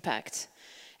investors' impact.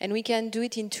 And we can do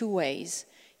it in two ways.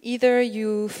 Either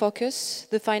you focus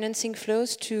the financing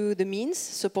flows to the means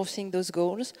supporting those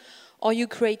goals, or you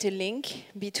create a link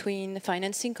between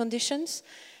financing conditions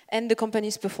and the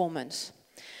company's performance.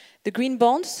 The green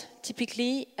bonds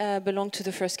typically belong to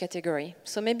the first category.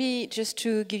 So maybe just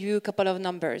to give you a couple of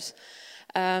numbers.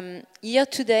 Year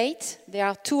to date, there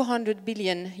are 200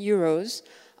 billion euros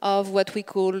of what we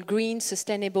call green,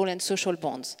 sustainable and social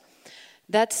bonds.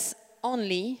 That's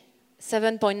only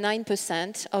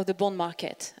 7.9% of the bond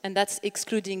market, and that's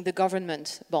excluding the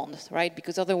government bond, right?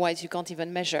 Because otherwise you can't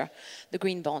even measure the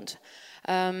green bond.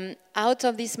 Out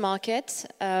of this market,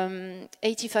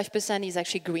 85% is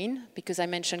actually green, because I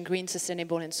mentioned green,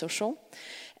 sustainable and social.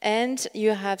 And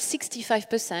you have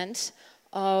 65%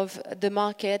 of the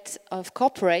market of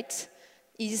corporate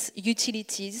is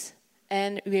utilities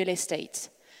and real estate.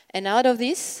 And out of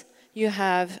this, you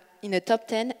have in the top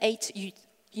 10, 8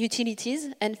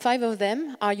 utilities, and 5 of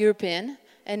them are European,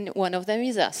 and 1 of them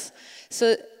is us.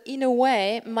 So in a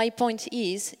way, my point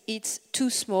is, it's too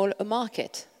small a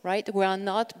market, right? We are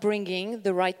not bringing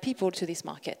the right people to this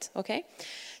market, okay?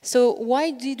 So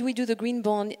why did we do the green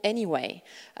bond anyway?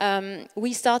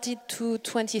 We started to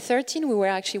 2013. We were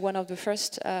actually one of the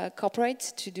first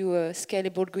corporates to do a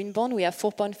scalable green bond. We have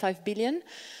 4.5 billion.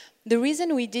 The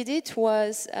reason we did it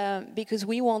was because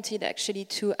we wanted actually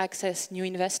to access new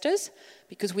investors,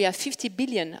 because we have 50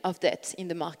 billion of debt in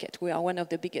the market. We are one of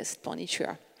the biggest bond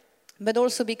issuers. But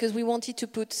also because we wanted to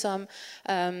put some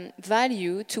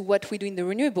value to what we do in the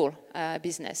renewable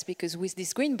business, because with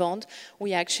this green bond,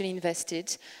 we actually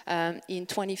invested in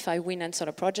 25 wind and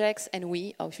solar projects, and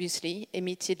we obviously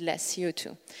emitted less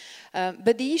CO2.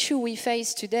 But the issue we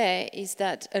face today is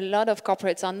that a lot of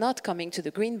corporates are not coming to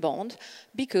the green bond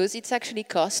because it's actually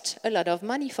cost a lot of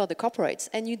money for the corporates,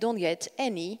 and you don't get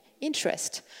any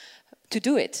interest to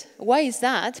do it. Why is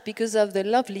that? Because of the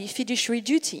lovely fiduciary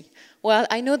duty. Well,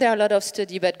 I know there are a lot of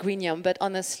studies about greenium, but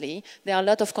honestly, there are a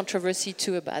lot of controversy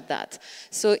too about that.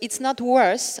 So it's not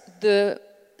worth the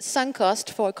sunk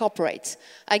cost for a corporate.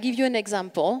 I give you an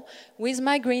example. With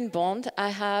my green bond, I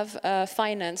have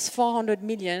financed 400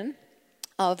 million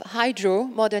of hydro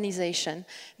modernization.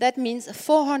 That means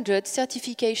 400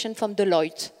 certification from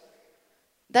Deloitte.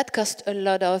 That costs a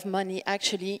lot of money,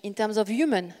 actually, in terms of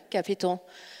human capital.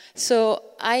 So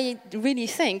I really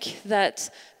think that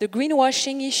the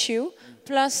greenwashing issue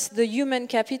plus the human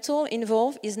capital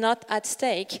involved is not at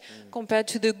stake compared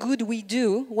to the good we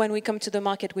do when we come to the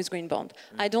market with green bond.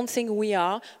 I don't think we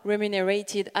are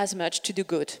remunerated as much to do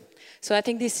good. So I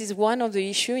think this is one of the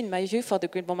issues, in my view, for the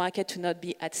green bond market to not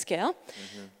be at scale.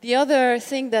 The other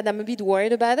thing that I'm a bit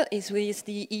worried about is with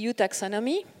the EU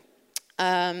taxonomy,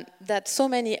 that so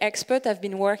many experts have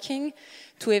been working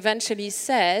to eventually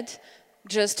said,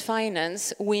 just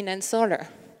finance wind and solar,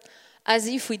 as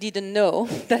if we didn't know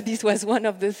that this was one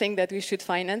of the things that we should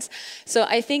finance. So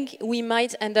I think we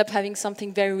might end up having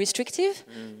something very restrictive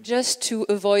just to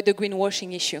avoid the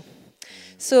greenwashing issue.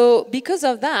 So because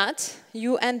of that,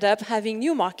 you end up having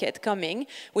new market coming,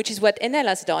 which is what Enel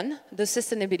has done, the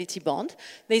sustainability bond.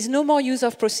 There is no more use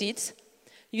of proceeds.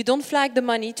 You don't flag the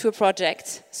money to a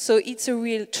project, so it's a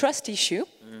real trust issue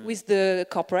with the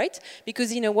corporate,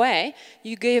 because in a way,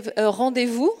 you give a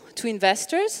rendezvous to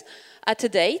investors at a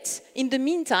date. In the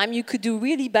meantime, you could do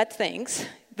really bad things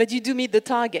but you do meet the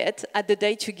target at the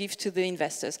date you give to the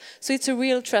investors. So it's a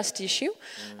real trust issue.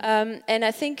 And I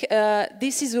think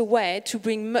this is a way to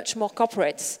bring much more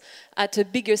corporates at a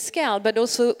bigger scale, but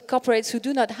also corporates who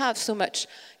do not have so much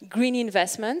green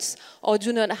investments or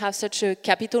do not have such a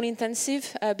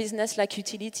capital-intensive business like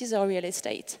utilities or real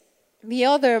estate. The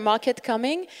other market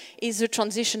coming is the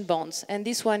transition bonds, and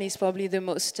this one is probably the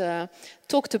most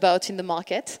talked about in the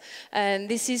market. And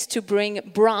this is to bring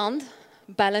brown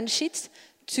balance sheets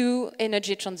to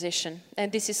energy transition.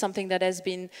 And this is something that has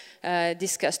been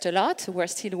discussed a lot. We're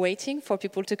still waiting for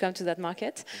people to come to that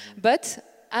market. But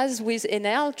as with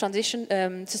Enel transition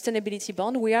sustainability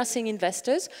bond, we are seeing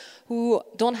investors who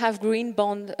don't have green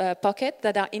bond pocket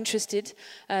that are interested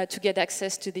to get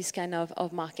access to this kind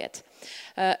of market.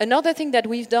 Another thing that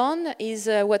we've done is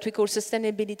what we call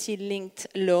sustainability-linked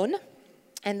loan.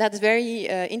 And that's very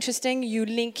interesting. You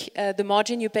link the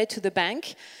margin you pay to the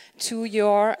bank to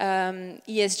your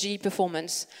ESG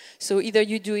performance. So either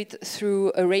you do it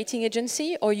through a rating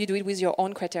agency or you do it with your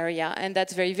own criteria. And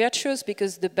that's very virtuous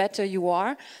because the better you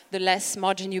are, the less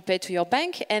margin you pay to your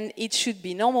bank. And it should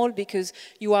be normal because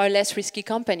you are a less risky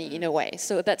company in a way.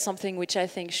 So that's something which I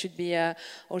think should be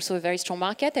also a very strong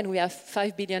market. And we have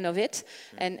 5 billion of it.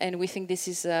 And we think this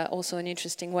is also an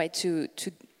interesting way to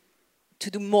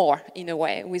do more, in a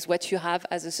way, with what you have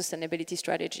as a sustainability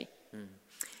strategy.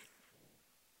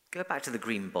 Go back to the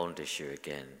green bond issue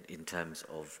again, in terms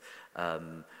of,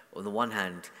 on the one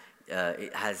hand,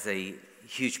 it has a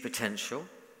huge potential,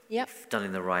 if done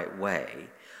in the right way.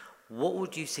 What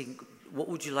would you think, what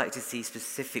would you like to see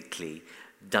specifically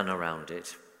done around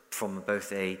it, from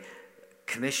both a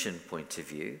commission point of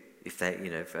view, if they, you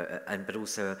know, but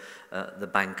also the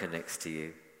banker next to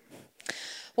you?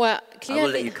 Well, clearly, I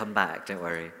will let you come back, don't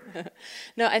worry.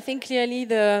 No, I think clearly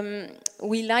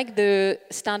we like the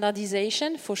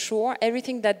standardization for sure,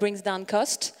 everything that brings down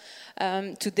cost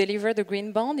to deliver the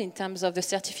green bond in terms of the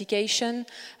certification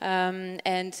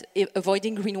and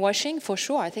avoiding greenwashing for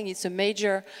sure. I think it's a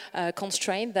major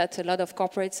constraint that a lot of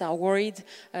corporates are worried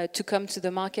to come to the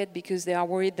market because they are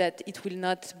worried that it will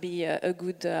not be a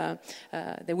good,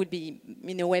 there will be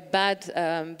in a way bad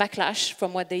backlash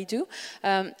from what they do.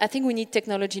 I think we need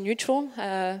technology neutral.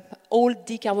 All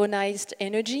decarbonized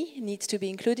energy needs to be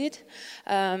included.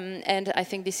 And I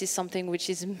think this is something which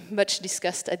is much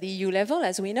discussed at the EU level,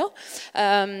 as we know.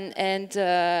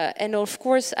 And of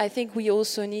course, I think we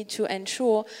also need to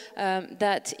ensure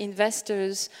that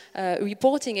investors'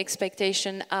 reporting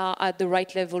expectations are at the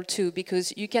right level too,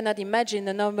 because you cannot imagine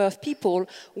the number of people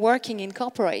working in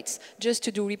corporates just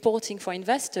to do reporting for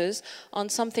investors on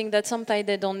something that sometimes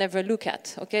they don't never look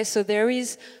at. Okay, so there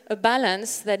is a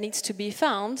balance that needs to be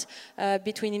found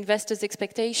between investors'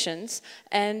 expectations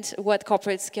and what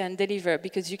corporates can deliver,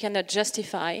 because you cannot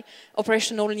justify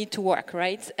operational need to work,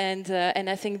 right? And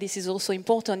I think this is also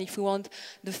important if we want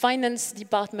the finance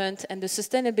department and the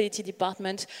sustainability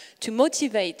department to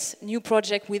motivate new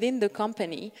projects within the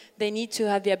company. They need to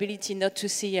have the ability not to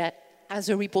see it as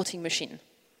a reporting machine.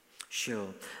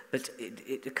 Sure, but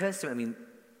it occurs to me, I mean,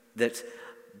 that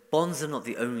bonds are not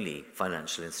the only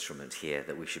financial instrument here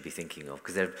that we should be thinking of,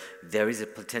 because there is a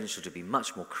potential to be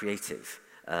much more creative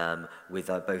with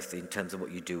both in terms of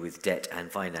what you do with debt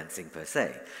and financing per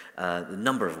se. A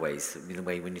number of ways, in a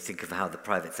way, when you think of how the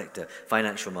private sector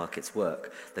financial markets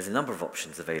work, there's a number of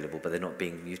options available, but they're not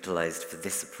being utilized for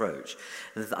this approach.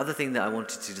 And the other thing that I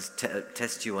wanted to just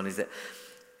test you on is that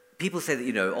people say that,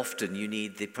 you know, often you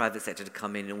need the private sector to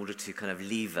come in order to kind of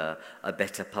lever a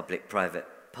better public-private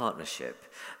partnership.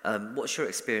 What's your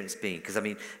experience been? Because, I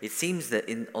mean, it seems that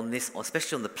on this,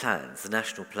 especially on the plans, the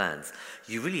national plans,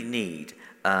 you really need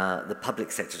the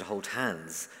public sector to hold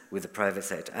hands with the private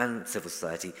sector and civil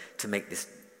society to make this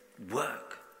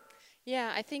work.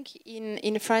 Yeah, I think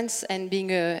in France, and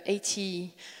being a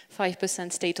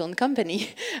 85% state-owned company,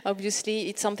 obviously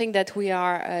it's something that we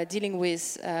are dealing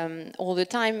with all the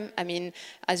time. I mean,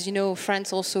 as you know,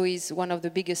 France also is one of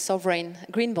the biggest sovereign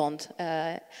green bond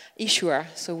issuer.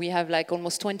 So we have like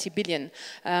almost 20 billion.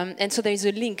 And so there is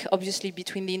a link, obviously,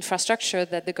 between the infrastructure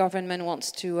that the government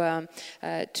wants to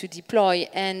deploy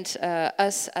and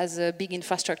us as a big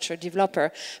infrastructure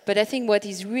developer. But I think what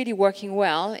is really working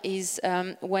well is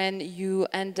when you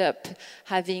end up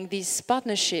having this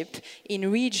partnership in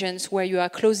regions where you are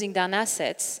closing down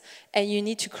assets and you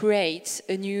need to create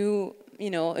a new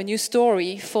a new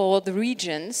story for the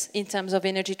regions in terms of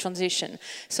energy transition.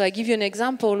 So I give you an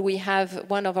example. We have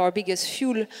one of our biggest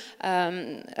fuel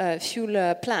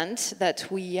plants that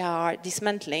we are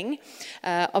dismantling.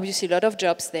 Obviously, a lot of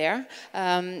jobs there,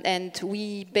 and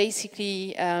we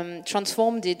basically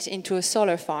transformed it into a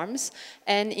solar farms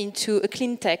and into a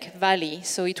clean tech valley.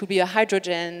 So it will be a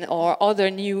hydrogen or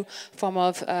other new form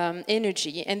of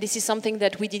energy. And this is something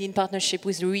that we did in partnership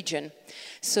with the region.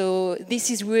 So this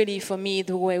is really, for me,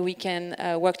 the way we can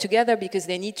work together, because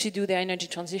they need to do their energy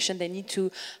transition. They need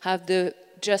to have the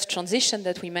just transition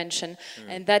that we mentioned,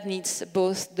 and that needs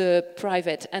both the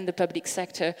private and the public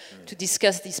sector to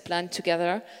discuss this plan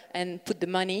together and put the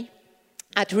money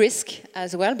at risk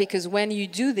as well, because when you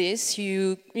do this,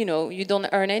 you don't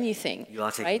earn anything. You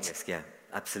are taking right? risk, yeah,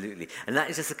 absolutely. And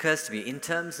that just occurs to me, in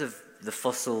terms of the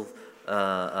fossil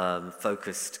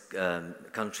focused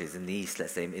countries in the East,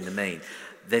 let's say, in the main,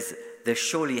 there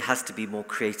surely has to be more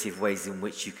creative ways in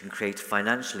which you can create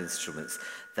financial instruments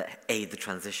that aid the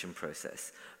transition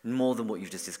process, more than what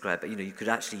you've just described. But you could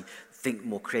actually think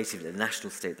more creatively at the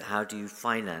national state. How do you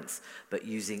finance, but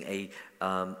using a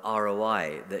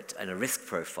ROI and a risk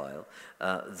profile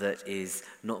that is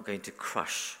not going to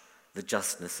crush the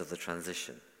justness of the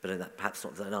transition? But perhaps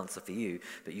not an answer for you,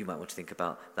 but you might want to think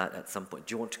about that at some point.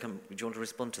 Do you want to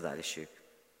respond to that issue?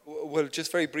 Well,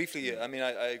 just very briefly, I mean,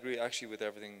 I agree actually with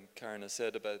everything Karen has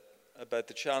said about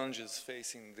the challenges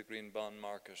facing the green bond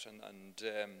market,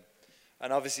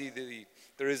 and obviously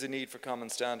there is a need for common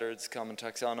standards, common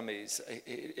taxonomies.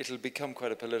 It'll become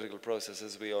quite a political process,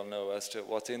 as we all know, as to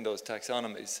what's in those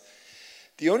taxonomies.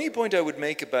 The only point I would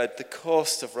make about the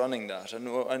cost of running that,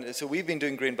 and so we've been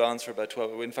doing green bonds for about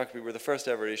 12, in fact we were the first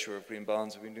ever issuer of green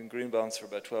bonds. We've been doing green bonds for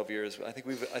about 12 years. I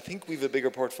think we've a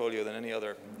bigger portfolio than any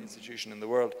other institution in the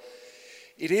world.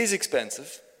 It is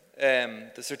expensive,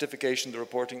 the certification, the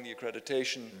reporting, the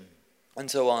accreditation,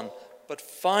 and so on. But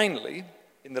finally,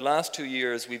 in the last 2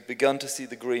 years, we've begun to see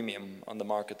the greenium on the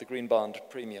market, the green bond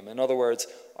premium. In other words,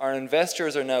 our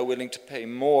investors are now willing to pay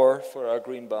more for our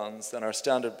green bonds than our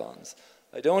standard bonds.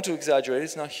 I don't want to exaggerate,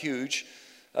 it's not huge.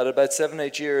 At about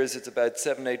 7-8 years, it's about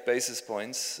 7-8 basis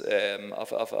points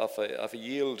of a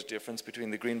yield difference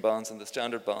between the green bonds and the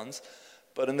standard bonds.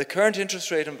 But in the current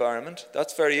interest rate environment,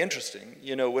 that's very interesting.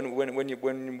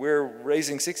 When we're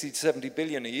raising 60 to 70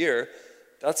 billion a year,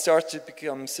 that starts to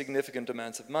become significant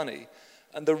amounts of money.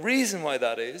 And the reason why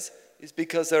that is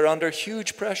because they're under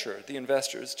huge pressure, the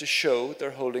investors, to show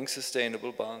they're holding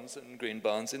sustainable bonds and green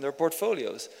bonds in their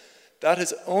portfolios. That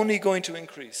is only going to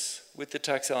increase with the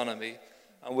taxonomy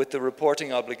and with the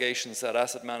reporting obligations that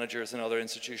asset managers and other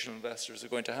institutional investors are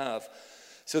going to have.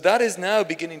 So that is now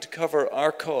beginning to cover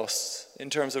our costs in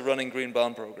terms of running green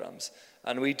bond programs.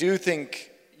 And we do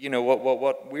think,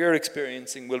 what we're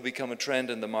experiencing will become a trend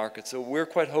in the market. So we're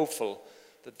quite hopeful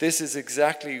that this is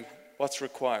exactly what's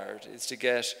required, is to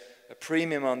get a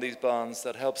premium on these bonds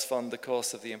that helps fund the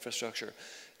cost of the infrastructure.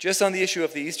 Just on the issue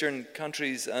of the Eastern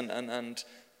countries and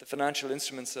the financial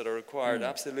instruments that are required,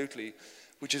 absolutely,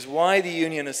 which is why the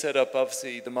Union has set up,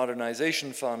 obviously, the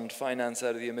Modernisation Fund, finance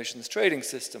out of the emissions trading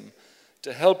system,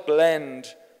 to help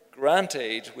blend grant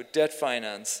aid with debt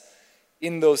finance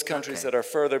in those countries that are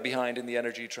further behind in the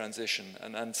energy transition.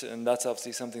 And that's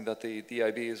obviously something that the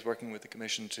EIB is working with the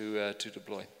Commission to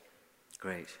deploy.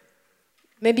 Great.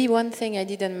 Maybe one thing I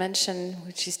didn't mention,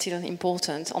 which is still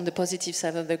important, on the positive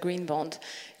side of the green bond,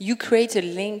 you create a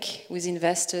link with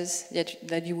investors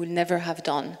that you will never have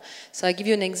done. So I give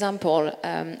you an example.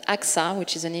 AXA,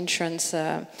 which is an insurance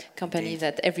company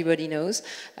that everybody knows,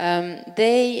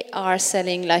 they are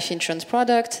selling life insurance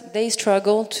product. They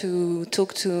struggle to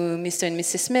talk to Mr. and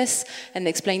Mrs. Smith and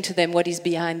explain to them what is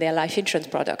behind their life insurance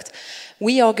product.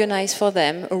 We organized for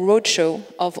them a roadshow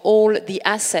of all the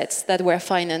assets that were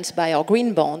financed by our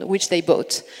green bond, which they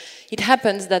bought. It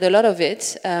happens that a lot of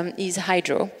it is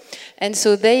hydro. And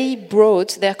so they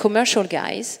brought their commercial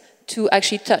guys to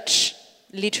actually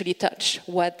literally touch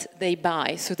what they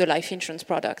buy through the life insurance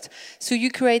product. So you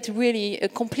create really a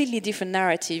completely different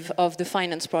narrative of the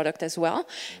finance product as well.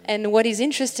 And what is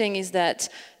interesting is that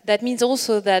means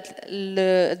also that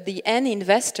the end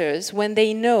investors, when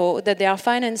they know that they are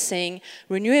financing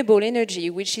renewable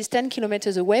energy, which is 10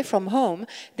 kilometers away from home,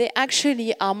 they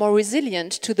actually are more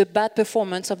resilient to the bad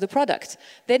performance of the product.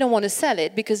 They don't want to sell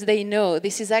it because they know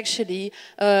this is actually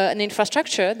an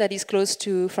infrastructure that is close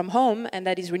to from home and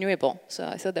that is renewable. So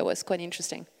I thought that was quite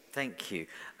interesting. Thank you.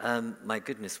 My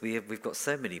goodness, we've got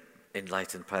so many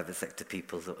enlightened private sector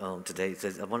people on today.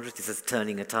 So I wonder if this is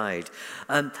turning a tide.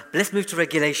 But let's move to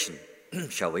regulation,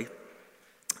 shall we?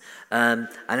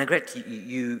 Annegret,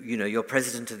 you're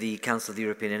president of the Council of the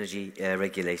European Energy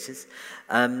Regulators.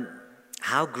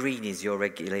 How green is your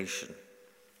regulation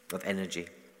of energy?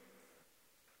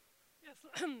 Yes,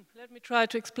 let me try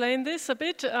to explain this a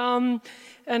bit.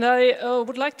 And I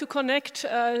would like to connect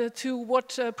to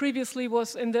what previously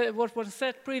was what was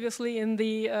said previously in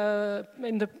the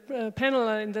panel,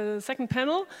 in the second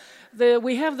panel.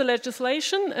 We have the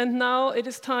legislation, and now it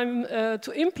is time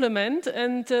to implement,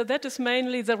 and that is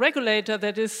mainly the regulator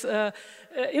that is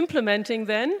implementing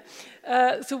then.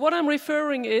 So what I'm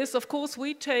referring is, of course,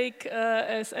 we take,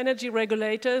 as energy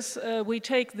regulators, we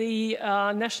take the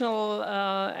national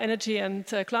energy and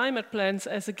climate plans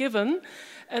as a given,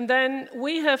 and then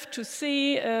we have to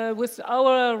see with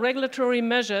our regulatory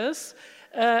measures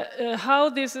how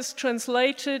this is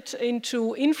translated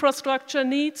into infrastructure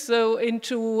needs, so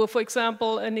into, for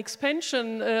example, an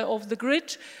expansion of the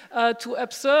grid to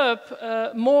absorb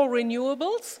more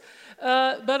renewables.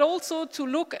 But also to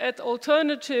look at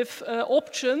alternative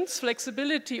options,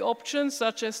 flexibility options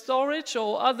such as storage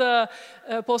or other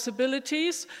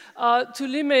possibilities to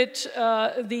limit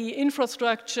the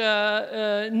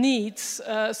infrastructure needs.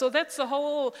 So that's the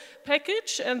whole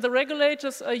package, and the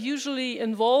regulators are usually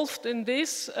involved in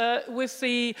this with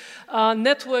the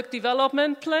network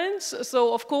development plans.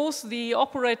 So of course the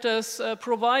operators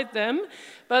provide them,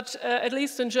 but at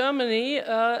least in Germany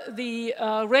the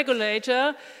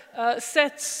regulator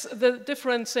sets the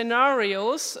different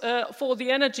scenarios for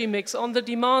the energy mix on the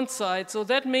demand side. So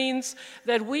that means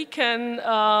that we can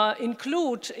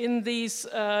include in these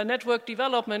network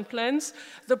development plans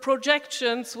the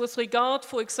projections with regard,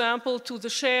 for example, to the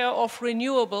share of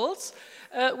renewables,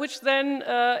 which then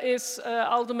is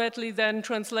ultimately then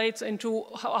translates into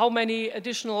how many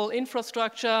additional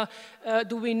infrastructure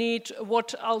do we need,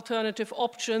 what alternative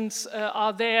options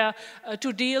are there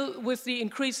to deal with the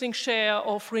increasing share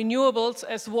of renewables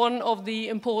as one of the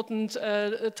important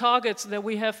targets that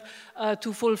we have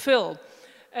to fulfill.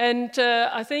 And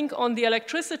I think on the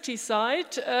electricity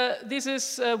side, this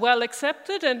is well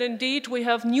accepted, and indeed we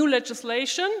have new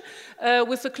legislation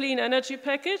with the Clean Energy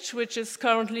Package, which is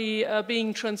currently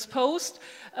being transposed,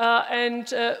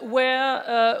 and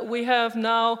where we have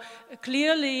now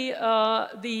clearly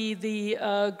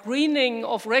the greening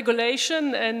of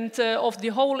regulation and of the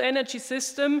whole energy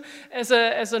system as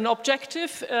an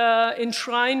objective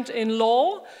enshrined in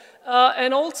law.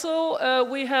 And also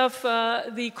we have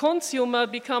the consumer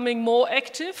becoming more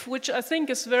active, which I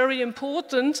think is very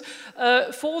important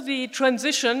for the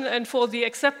transition and for the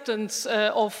acceptance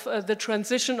of the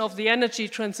transition, of the energy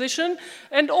transition,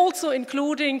 and also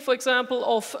including, for example,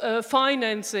 of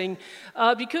financing,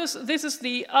 because this is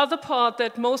the other part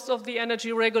that most of the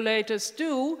energy regulators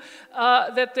do,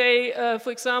 that they,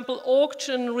 for example,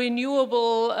 auction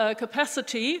renewable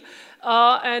capacity.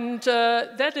 And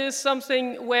that is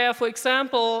something where, for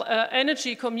example,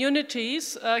 energy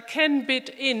communities can bid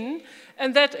in,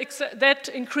 and that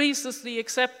increases the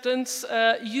acceptance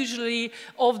usually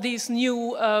of these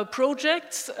new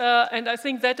projects, and I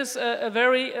think that is a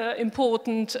very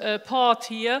important part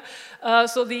here.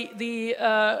 So the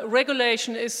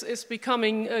regulation is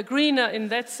becoming greener in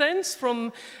that sense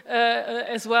from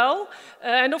as well.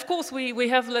 And of course we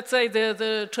have, let's say,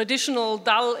 the traditional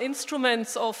dull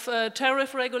instruments of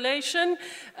tariff regulation,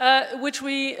 which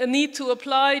we need to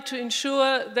apply to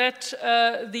ensure that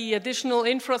the additional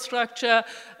infrastructure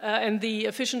and the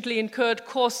efficiently incurred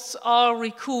costs are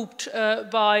recouped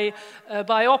by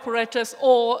operators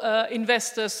or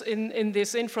investors in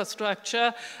this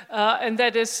infrastructure. And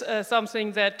that is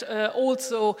something that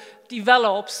also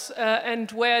develops and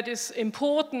where it is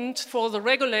important for the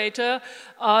regulator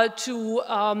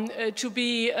to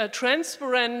be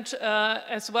transparent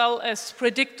as well as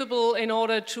predictable in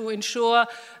order to ensure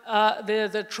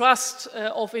the trust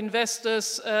of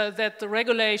investors that the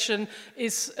regulation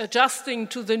is adjusting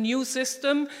to the new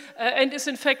system and is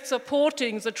in fact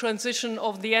supporting the transition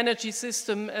of the energy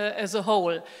system as a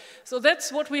whole. So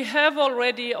that's what we have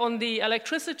already on the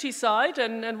electricity side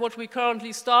and what we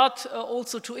currently start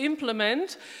also to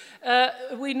implement.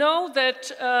 We know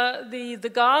that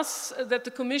the gas, that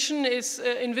the Commission is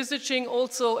envisaging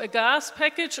also a gas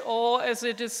package, or as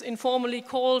it is informally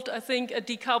called, I think, a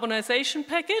decarbonization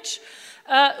package.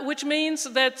 which means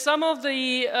that some of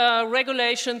the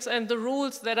regulations and the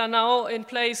rules that are now in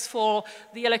place for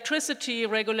the electricity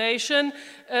regulation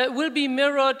will be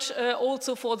mirrored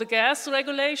also for the gas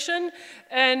regulation.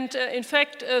 And in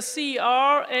fact,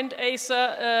 CER and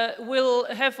ACER will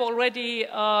have already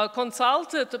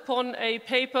consulted upon a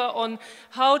paper on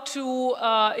how to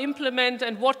implement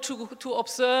and what to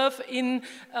observe in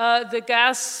the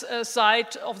gas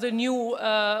side of the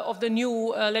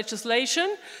new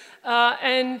legislation.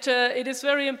 It is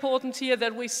very important here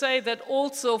that we say that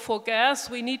also for gas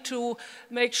we need to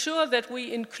make sure that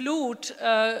we include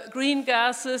green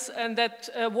gases, and that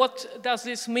what does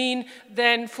this mean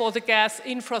then for the gas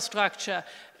infrastructure.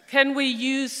 Can we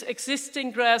use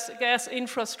existing gas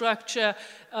infrastructure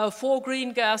for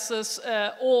green gases,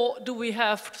 or do we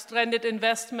have stranded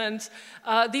investments?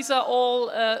 These are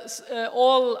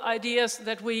all ideas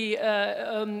that we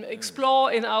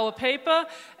explore in our paper,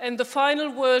 and the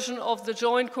final version of the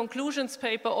joint conclusions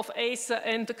paper of ACER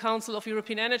and the Council of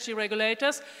European Energy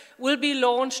Regulators will be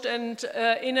launched and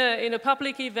in a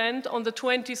public event on the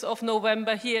 20th of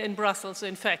November here in Brussels,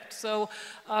 in fact. So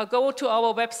go to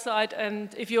our website,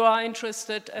 and if you are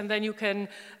interested, and then you can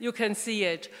see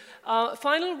it.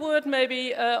 Final word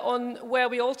maybe on where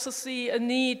we also see a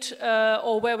need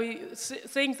or where we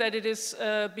think that it is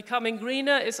becoming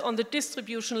greener is on the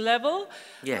distribution level,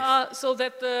 yes. So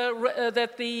that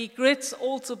the grids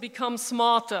also become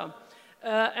smarter.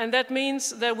 And that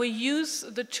means that we use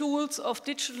the tools of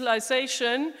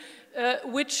digitalization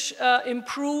which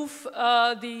improve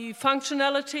the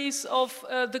functionalities of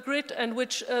the grid, and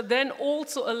which then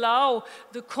also allow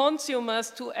the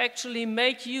consumers to actually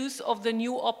make use of the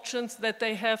new options that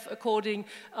they have according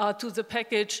to the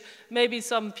package, maybe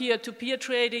some peer-to-peer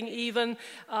trading even,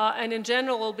 and in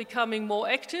general becoming more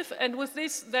active, and with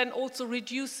this then also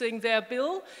reducing their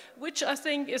bill, which I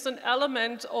think is an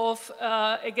element of,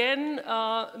 again,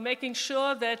 making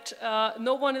sure that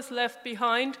no one is left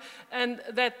behind, and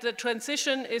that the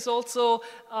transition is also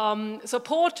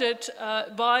supported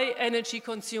by energy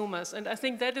consumers. And I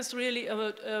think that is really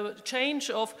a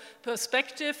change of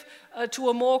perspective to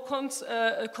a more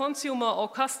consumer or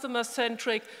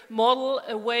customer-centric model,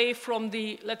 away from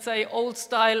the, let's say,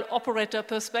 old-style operator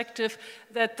perspective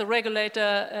that the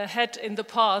regulator had in the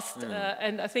past.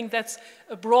 And I think that's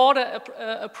a broader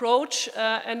approach.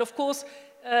 And of course,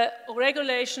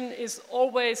 regulation is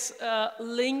always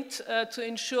linked to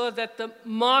ensure that the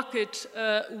market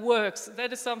works.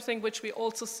 That is something which we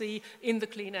also see in the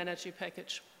clean energy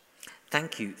package.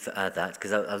 Thank you for that,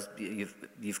 because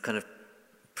you've kind of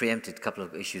preempted a couple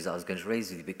of issues I was going to raise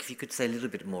with you. But if you could say a little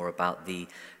bit more about the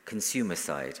consumer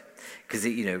side, because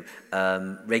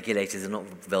regulators are not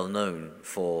well known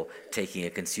for taking a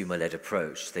consumer-led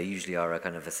approach. They usually are a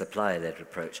kind of a supplier-led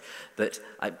approach. But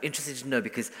I'm interested to know,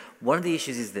 because one of the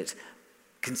issues is that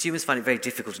consumers find it very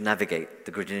difficult to navigate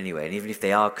the grid in any way, and even if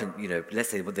they are, let's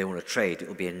say what they want to trade, it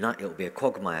will be a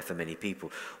quagmire for many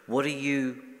people. What are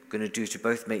you going to do to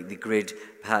both make the grid,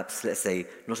 perhaps, let's say,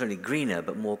 not only greener,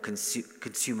 but more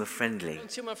consumer-friendly?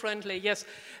 Consumer-friendly, yes.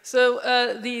 So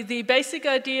the basic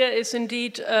idea is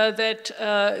indeed that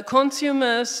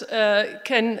consumers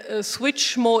can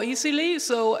switch more easily.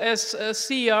 So as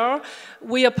CER,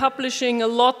 we are publishing a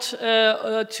lot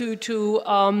to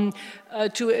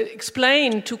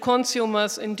explain to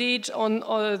consumers indeed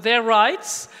on their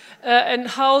rights, and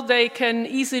how they can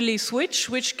easily switch,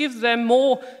 which gives them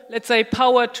more, let's say,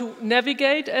 power to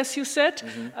navigate, as you said.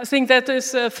 Mm-hmm. I think that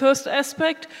is the first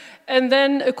aspect. And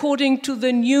then, according to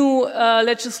the new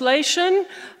legislation,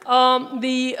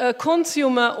 the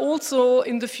consumer also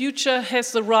in the future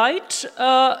has the right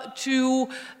to,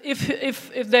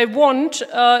 if they want,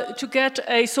 to get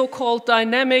a so-called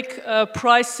dynamic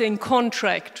pricing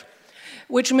contract,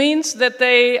 which means that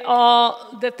they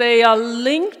are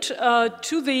linked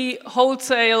to the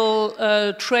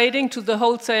wholesale trading, to the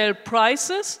wholesale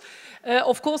prices.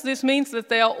 Of course, this means that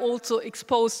they are also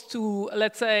exposed to,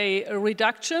 let's say,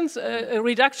 reductions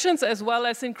as well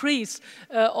as increase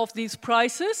of these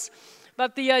prices.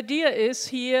 But the idea is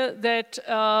here that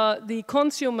the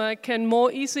consumer can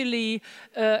more easily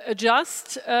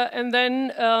adjust and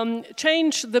then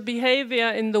change the behavior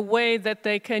in the way that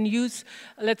they can use,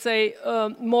 let's say,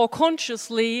 more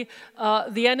consciously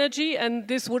the energy, and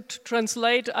this would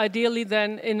translate ideally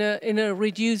then in a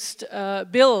reduced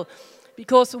bill.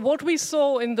 because what we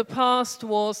saw in the past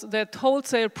was that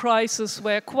wholesale prices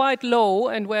were quite low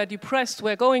and were depressed,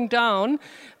 were going down,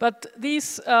 but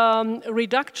these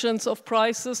reductions of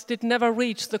prices did never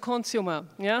reach the consumer.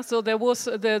 Yeah, so there was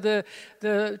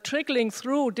the trickling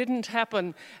through didn't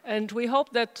happen, and we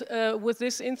hope that with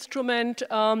this instrument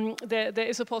there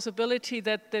is a possibility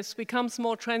that this becomes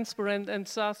more transparent and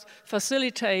thus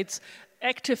facilitates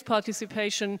active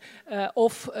participation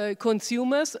of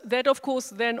consumers. That, of course,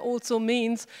 then also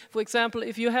means, for example,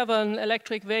 if you have an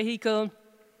electric vehicle,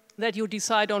 that you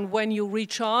decide on when you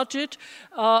recharge it,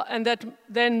 and that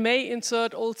then may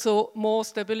insert also more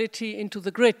stability into the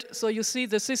grid. So you see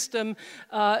the system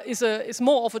is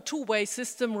more of a two-way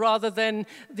system rather than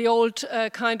the old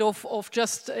kind of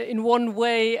just in one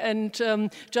way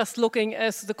and just looking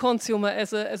as the consumer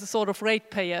as a sort of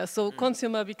ratepayer. So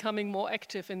consumer becoming more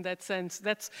active in that sense.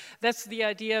 That's the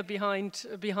idea behind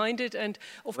it. And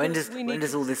of course, when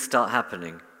does all this start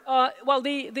happening? Well,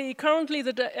 currently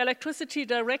the Electricity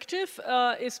Directive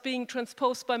is being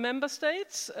transposed by member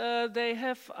states. They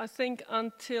have, I think,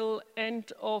 until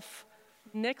end of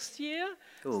next year.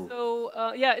 Ooh.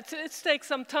 So, yeah, it takes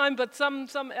some time, but some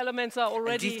elements are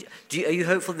already... Are you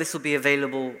hopeful this will be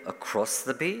available across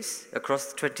the Bs, across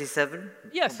the 27?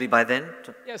 Yes. Probably by then?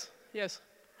 Yes.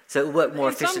 So it will work more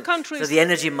efficiently. Some countries, so the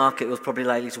energy market was probably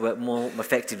likely to work more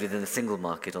effectively than the single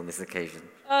market on this occasion.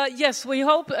 Yes, we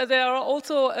hope there are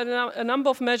also a number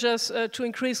of measures to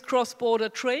increase cross-border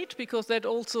trade, because that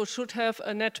also should have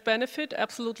a net benefit,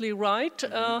 absolutely right.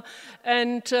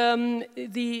 Mm-hmm.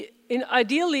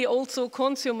 Ideally also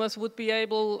consumers would be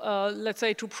able, let's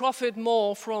say, to profit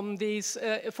more from these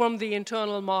from the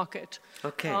internal market.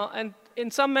 Okay. And in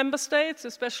some member states,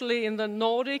 especially in the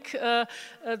Nordic,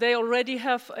 they already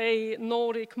have a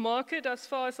Nordic market, as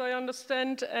far as I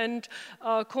understand, and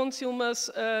consumers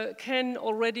can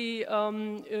already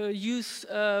use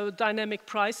dynamic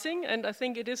pricing, and I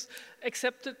think it is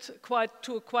accepted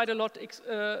to quite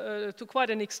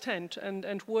an extent,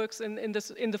 and works in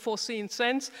the foreseen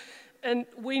sense. And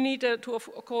we need of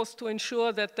course, to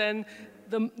ensure that then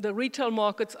the retail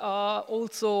markets are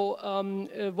also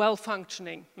well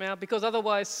functioning, yeah, because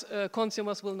otherwise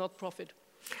consumers will not profit.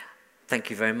 Thank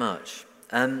you very much.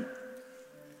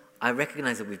 I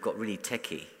recognize that we've got really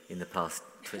techie in the past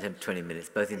 20 minutes,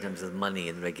 both in terms of money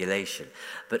and regulation.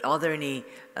 But are there any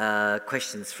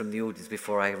questions from the audience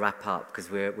before I wrap up? Because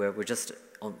we're just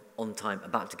on time,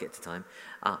 about to get to time.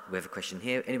 We have a question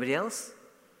here. Anybody else?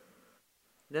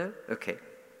 No? Okay.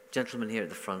 Gentleman here at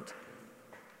the front.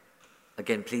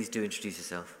 Again, please do introduce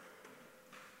yourself.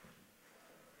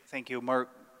 Thank you. Mark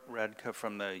Radka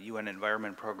from the UN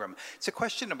Environment Program. It's a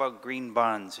question about green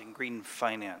bonds and green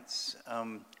finance.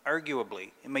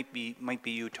 Arguably, it might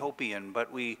be utopian,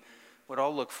 but we would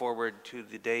all look forward to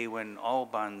the day when all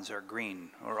bonds are green,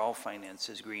 or all finance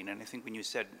is green. And I think when you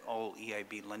said all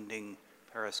EIB lending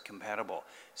Paris compatible.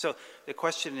 So the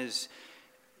question is,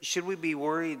 should we be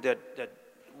worried that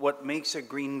what makes a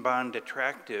green bond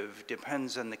attractive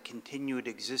depends on the continued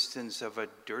existence of a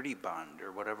dirty bond,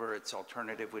 or whatever its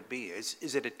alternative would be?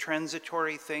 Is it a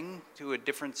transitory thing to a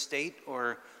different state,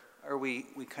 or are we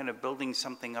kind of building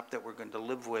something up that we're going to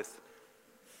live with,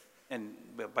 and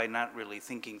by not really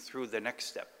thinking through the next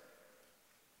step?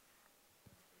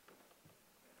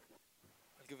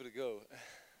 I'll give it a go.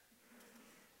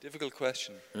 Difficult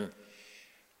question.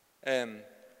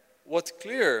 What's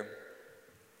clear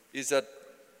is that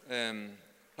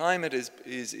climate is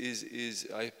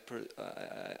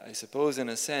I suppose, in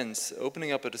a sense,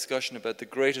 opening up a discussion about the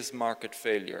greatest market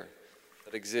failure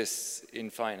that exists in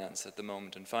finance at the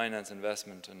moment, in finance,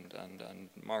 investment, and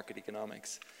market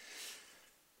economics.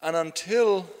 And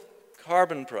until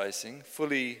carbon pricing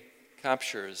fully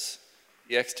captures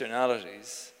the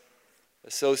externalities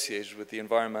associated with the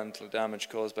environmental damage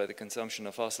caused by the consumption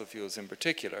of fossil fuels in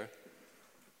particular,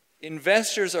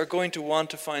 investors are going to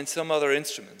want to find some other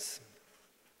instruments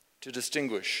to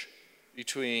distinguish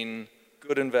between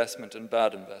good investment and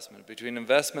bad investment, between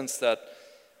investments that,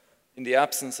 in the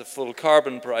absence of full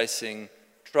carbon pricing,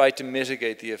 try to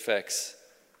mitigate the effects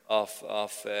of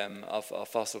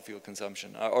fossil fuel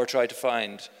consumption, or try to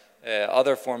find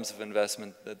other forms of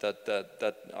investment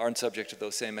that aren't subject to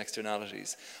those same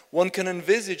externalities. One can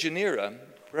envisage an era,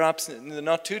 perhaps in the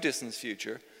not too distant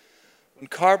future, when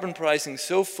carbon pricing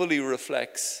so fully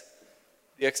reflects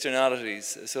the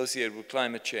externalities associated with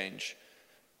climate change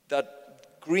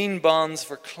that green bonds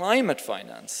for climate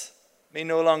finance may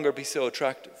no longer be so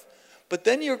attractive. But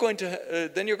then you're going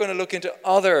to look into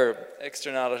other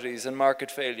externalities and market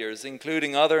failures,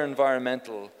 including other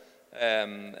environmental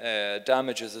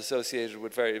damages associated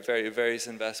with various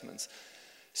investments.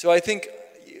 So I think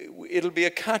it'll be a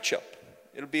catch-up.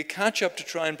 It'll be a catch-up to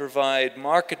try and provide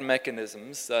market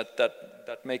mechanisms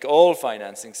that make all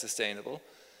financing sustainable.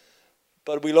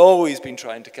 But we'll always be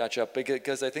trying to catch up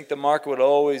because I think the market will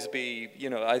always be,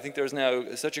 I think there's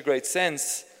now such a great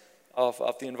sense of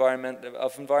the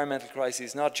environmental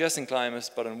crises, not just in climate,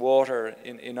 but in water,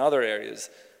 in other areas,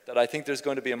 that I think there's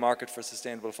going to be a market for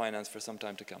sustainable finance for some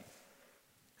time to come.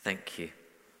 Thank you.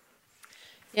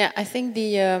 Yeah, I think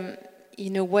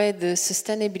in a way, the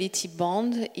sustainability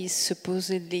bond is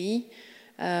supposedly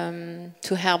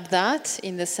to help that,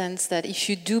 in the sense that if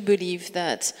you do believe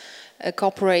that a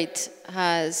corporate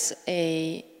has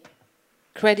a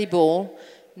credible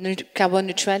carbon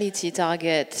neutrality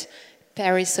target,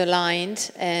 Paris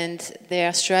aligned, and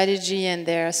their strategy and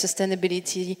their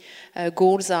sustainability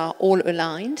goals are all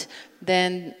aligned,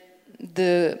 then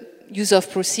the use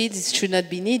of proceeds should not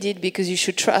be needed, because you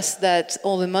should trust that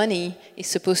all the money is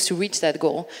supposed to reach that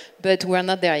goal. But we're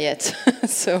not there yet.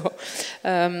 So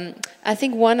I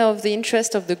think one of the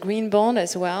interests of the green bond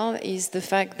as well is the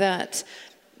fact that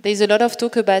there's a lot of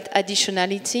talk about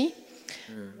additionality.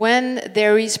 When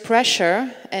there is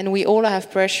pressure, and we all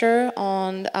have pressure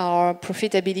on our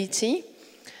profitability,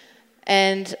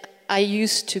 and I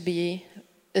used to be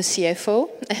a CFO,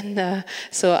 and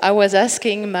so I was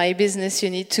asking my business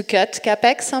unit to cut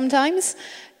CapEx sometimes.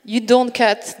 You don't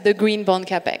cut the green bond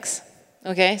CapEx,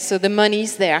 okay? So the money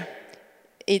is there.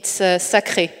 It's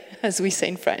sacré, as we say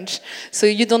in French. So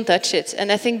you don't touch it.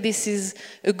 And I think this is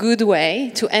a good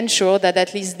way to ensure that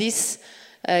at least these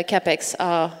CapEx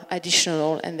are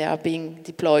additional and they are being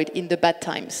deployed in the bad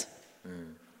times.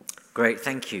 Great,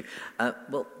 thank you.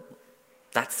 Well,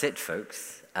 that's it,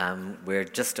 folks. We're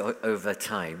just over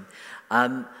time.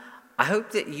 I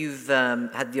hope that you've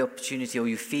had the opportunity, or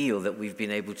you feel that we've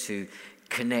been able to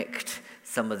connect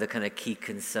some of the kind of key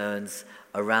concerns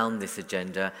around this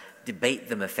agenda, debate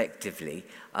them effectively,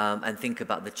 and think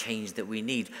about the change that we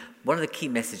need. One of the key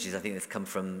messages I think that's come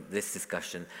from this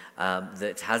discussion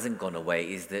that hasn't gone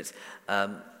away is that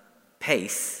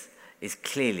pace is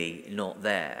clearly not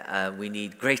there. We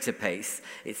need greater pace.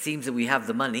 It seems that we have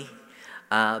the money,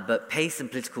 but pace and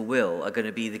political will are going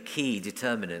to be the key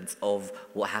determinants of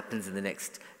what happens in the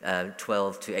next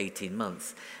 12 to 18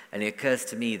 months. And it occurs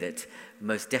to me that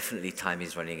most definitely time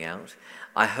is running out.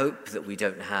 I hope that we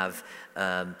don't have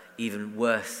even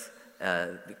worse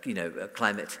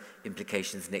climate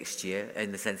implications next year,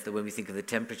 in the sense that when we think of the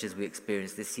temperatures we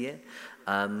experienced this year,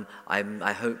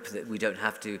 I hope that we don't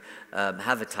have to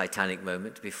have a Titanic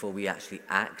moment before we actually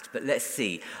act. But let's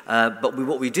see. But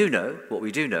what we do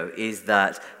know is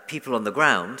that people on the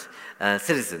ground,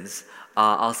 citizens,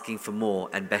 are asking for more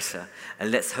and better.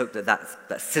 And let's hope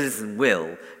that citizen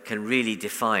will can really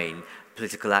define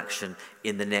political action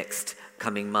in the next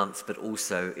coming months, but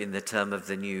also in the term of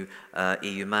the new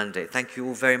EU mandate. Thank you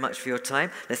all very much for your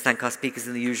time. Let's thank our speakers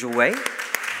in the usual way.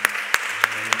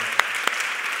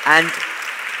 And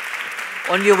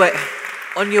on your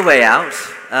way out,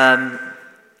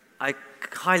 I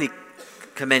highly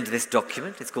commend this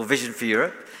document. It's called Vision for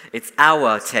Europe. It's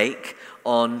our take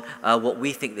on what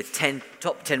we think the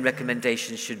top 10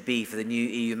 recommendations should be for the new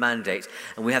EU mandate.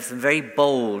 And we have some very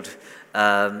bold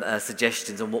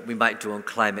suggestions on what we might do on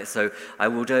climate. So I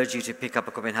would urge you to pick up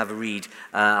a copy and have a read.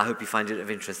 I hope you find it of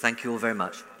interest. Thank you all very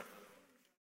much.